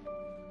flexible.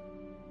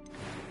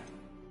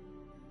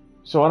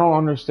 So I don't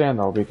understand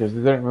though, because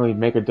it didn't really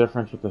make a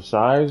difference with the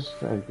size.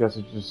 I guess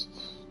it just...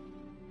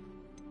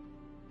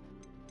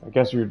 I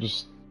guess you're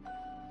just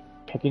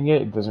picking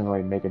it. It doesn't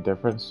really make a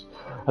difference.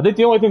 I think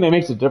the only thing that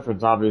makes a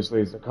difference, obviously,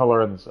 is the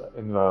color and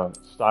the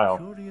style.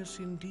 Curious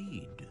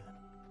indeed.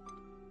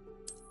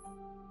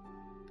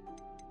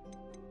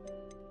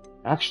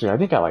 Actually, I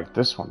think I like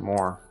this one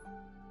more.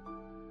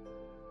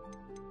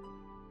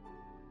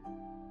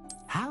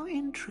 How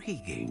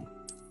intriguing.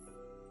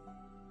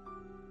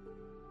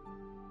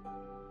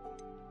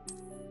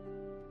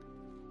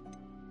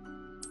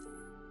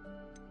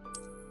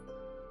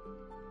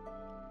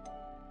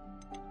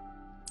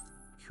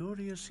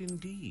 Curious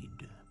indeed.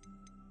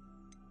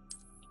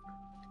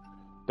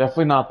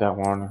 Definitely not that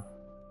one.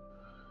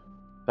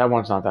 That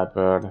one's not that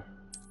bad.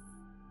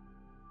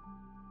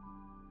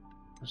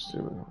 Let's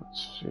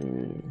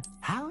see.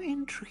 How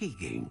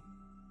intriguing.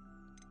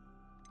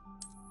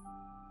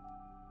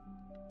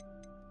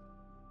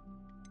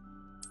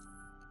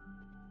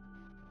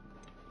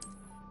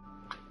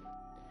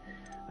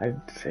 I'd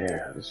say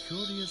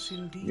Curious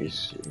let me indeed.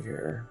 see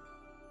here.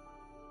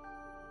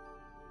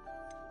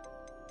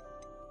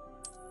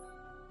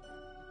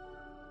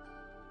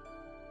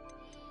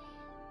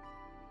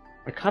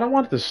 I kind of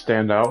want it to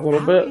stand out a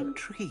little How bit.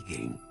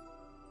 intriguing.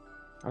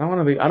 I don't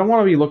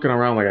want to be looking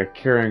around like I'm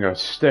carrying a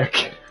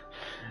stick.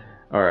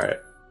 All right.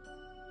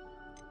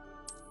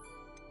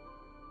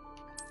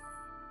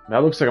 That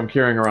looks like I'm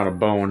carrying around a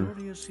bone.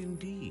 Curious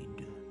indeed.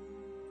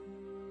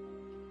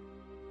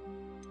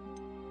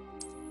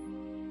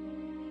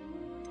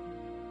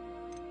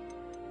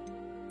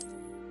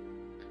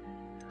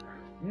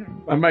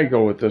 I might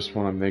go with this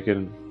one. I'm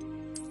thinking.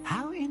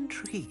 How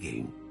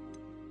intriguing.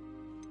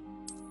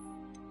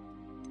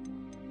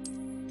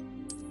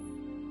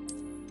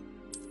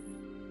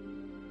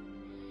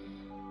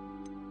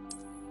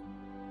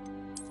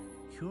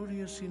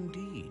 Curious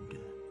indeed.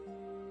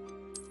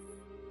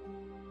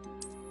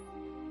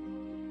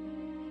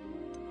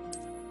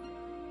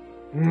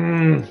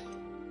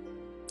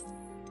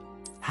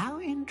 How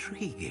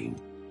intriguing.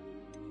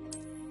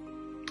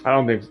 I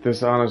don't think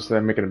this. Honestly,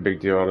 I'm making a big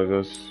deal out of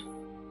this.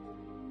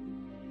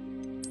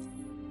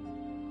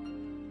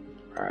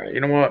 All right.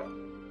 You know what?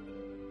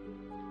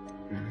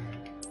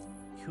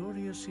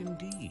 Curious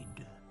indeed.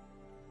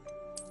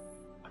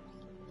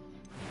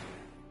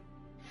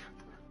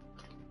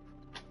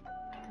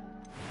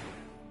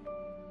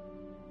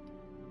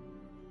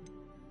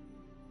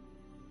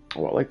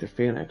 Oh, I like the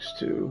Phoenix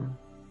too.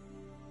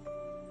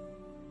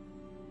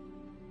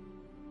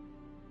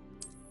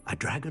 A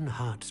dragon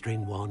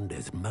heartstring wand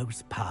is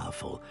most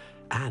powerful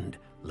and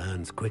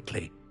learns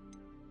quickly.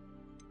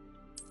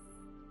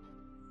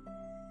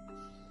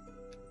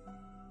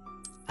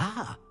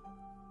 Ah,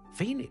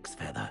 Phoenix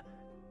feather.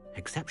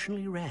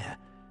 Exceptionally rare,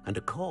 and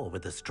a core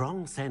with a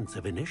strong sense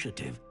of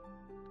initiative.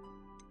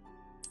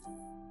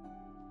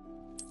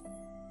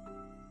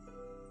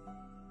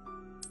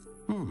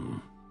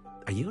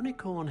 A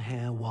unicorn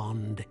hair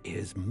wand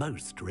is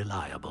most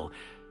reliable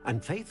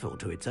and faithful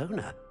to its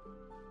owner.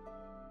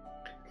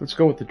 Let's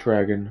go with the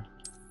dragon.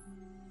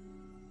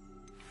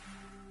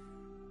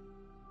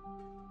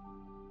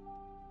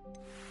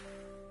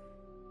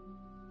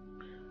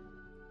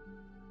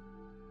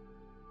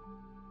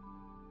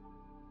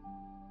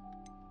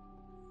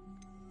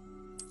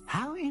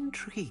 How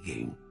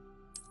intriguing.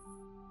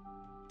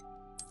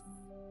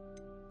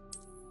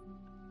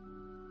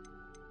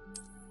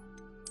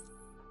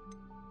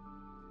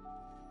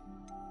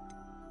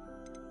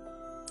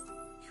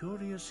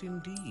 Curious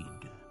indeed.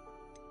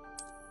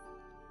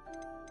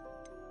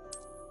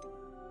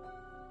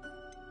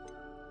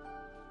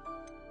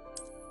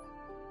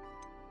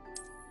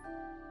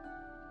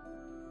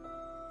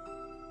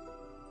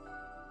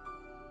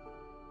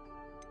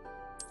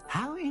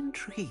 How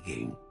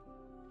intriguing.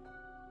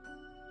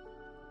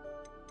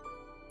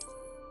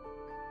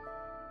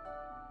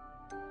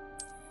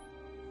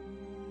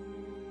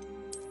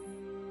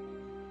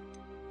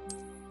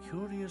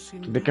 Curious I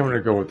indeed. think I'm gonna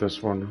go with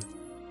this one.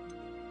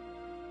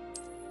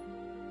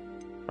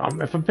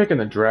 If I'm picking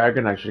the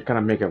dragon, I should kind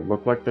of make it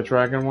look like the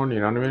dragon one. You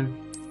know what I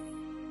mean?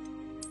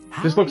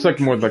 This looks like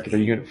more like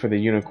the for the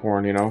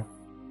unicorn. You know.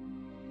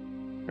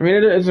 I mean,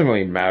 it doesn't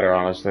really matter,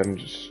 honestly. I'm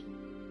just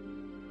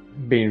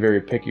being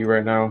very picky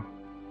right now.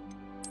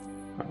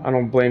 I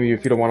don't blame you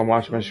if you don't want to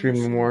watch my stream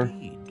anymore.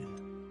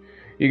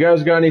 You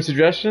guys got any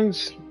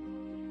suggestions?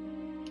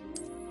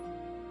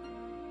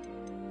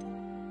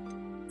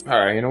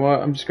 Alright, you know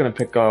what? I'm just gonna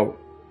pick out.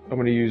 I'm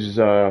gonna use.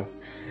 I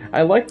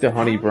like the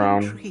honey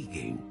brown.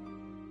 Intriguing.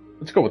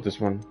 Let's go with this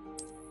one.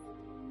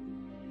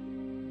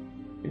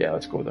 Yeah,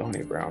 let's go with the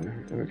honey brown.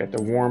 And we got the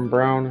warm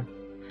brown.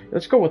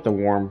 Let's go with the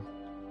warm.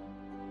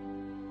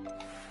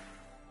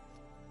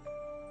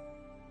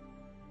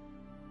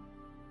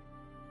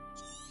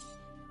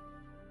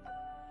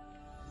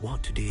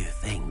 What do you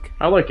think?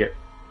 I like it.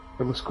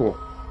 It looks cool.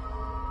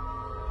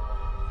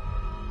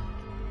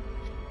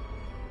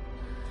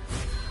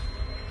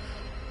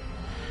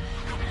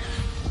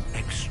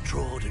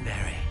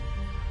 Extraordinary.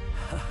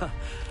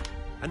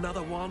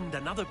 Another wand,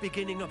 another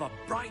beginning of a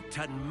bright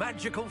and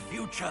magical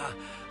future.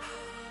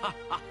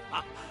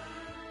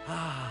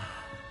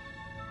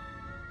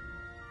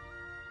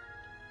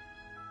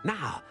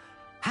 Now,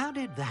 how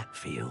did that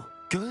feel?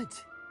 Good.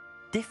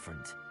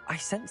 Different. I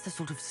sensed a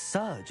sort of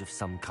surge of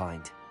some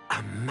kind.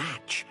 A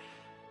match.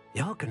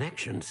 Your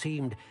connection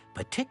seemed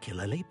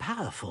particularly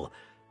powerful.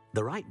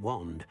 The right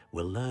wand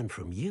will learn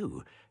from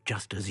you,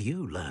 just as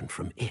you learn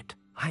from it.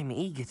 I'm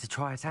eager to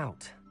try it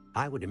out.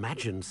 I would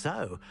imagine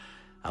so.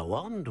 A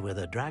wand with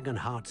a dragon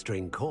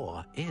heartstring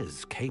core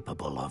is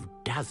capable of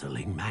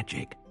dazzling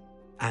magic.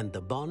 And the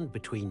bond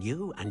between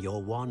you and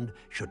your wand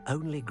should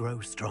only grow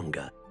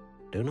stronger.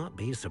 Do not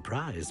be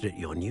surprised at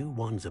your new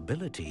wand's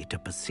ability to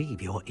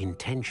perceive your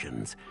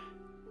intentions,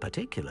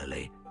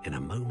 particularly in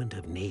a moment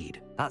of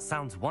need. That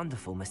sounds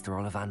wonderful, Mr.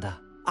 Ollivander.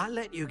 I'll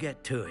let you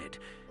get to it.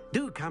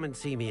 Do come and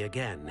see me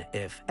again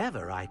if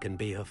ever I can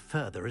be of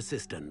further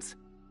assistance.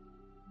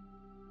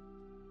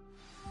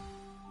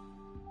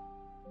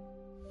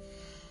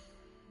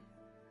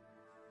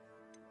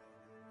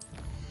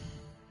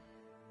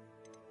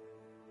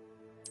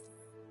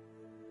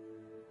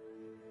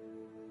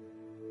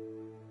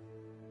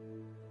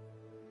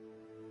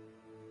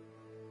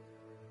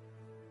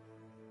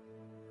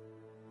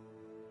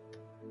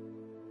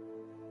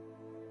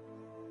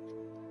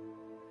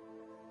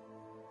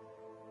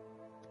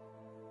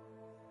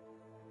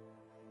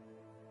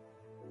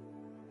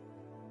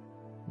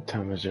 What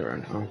time is it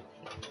right now?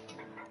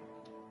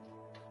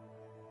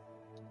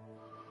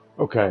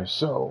 Okay,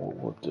 so what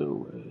we'll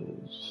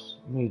do is,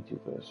 let me do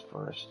this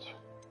first.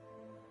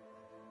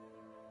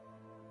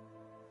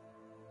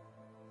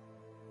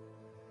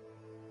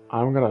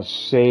 I'm gonna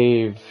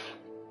save.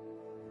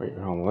 Wait,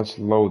 hold on. Let's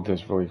load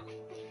this really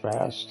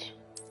fast.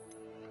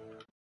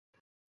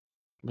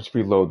 Let's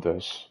reload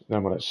this. Then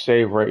I'm gonna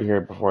save right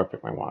here before I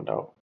pick my wand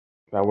out.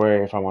 That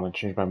way, if I want to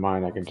change my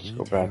mind, I can just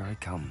go back. Here I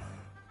come.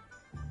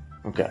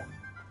 Okay.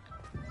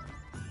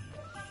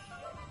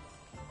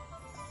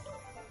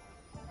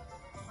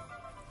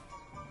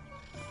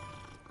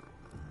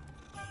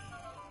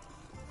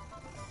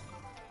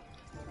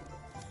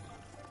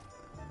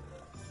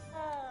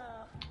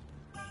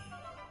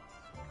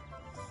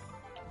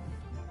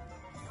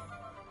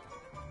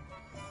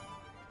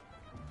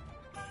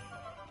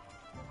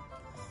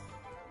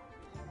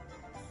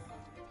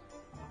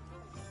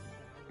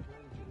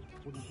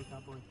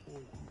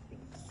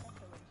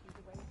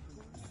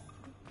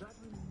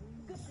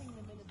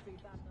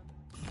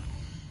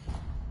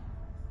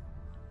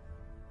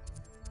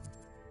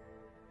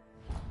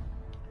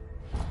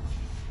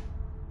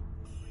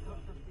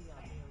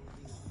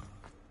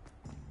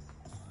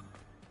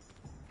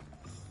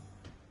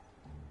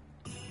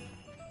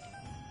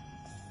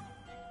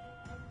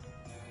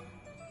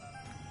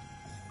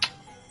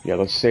 Yeah,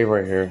 let's save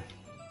right here.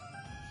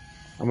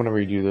 I'm gonna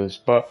redo this,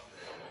 but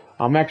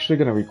I'm actually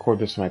gonna record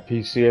this on my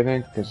PC, I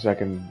think, because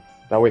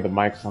that way the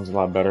mic sounds a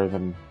lot better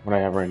than what I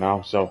have right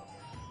now. So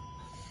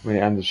I'm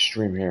gonna end the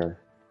stream here,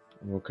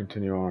 and we'll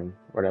continue on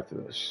right after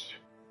this.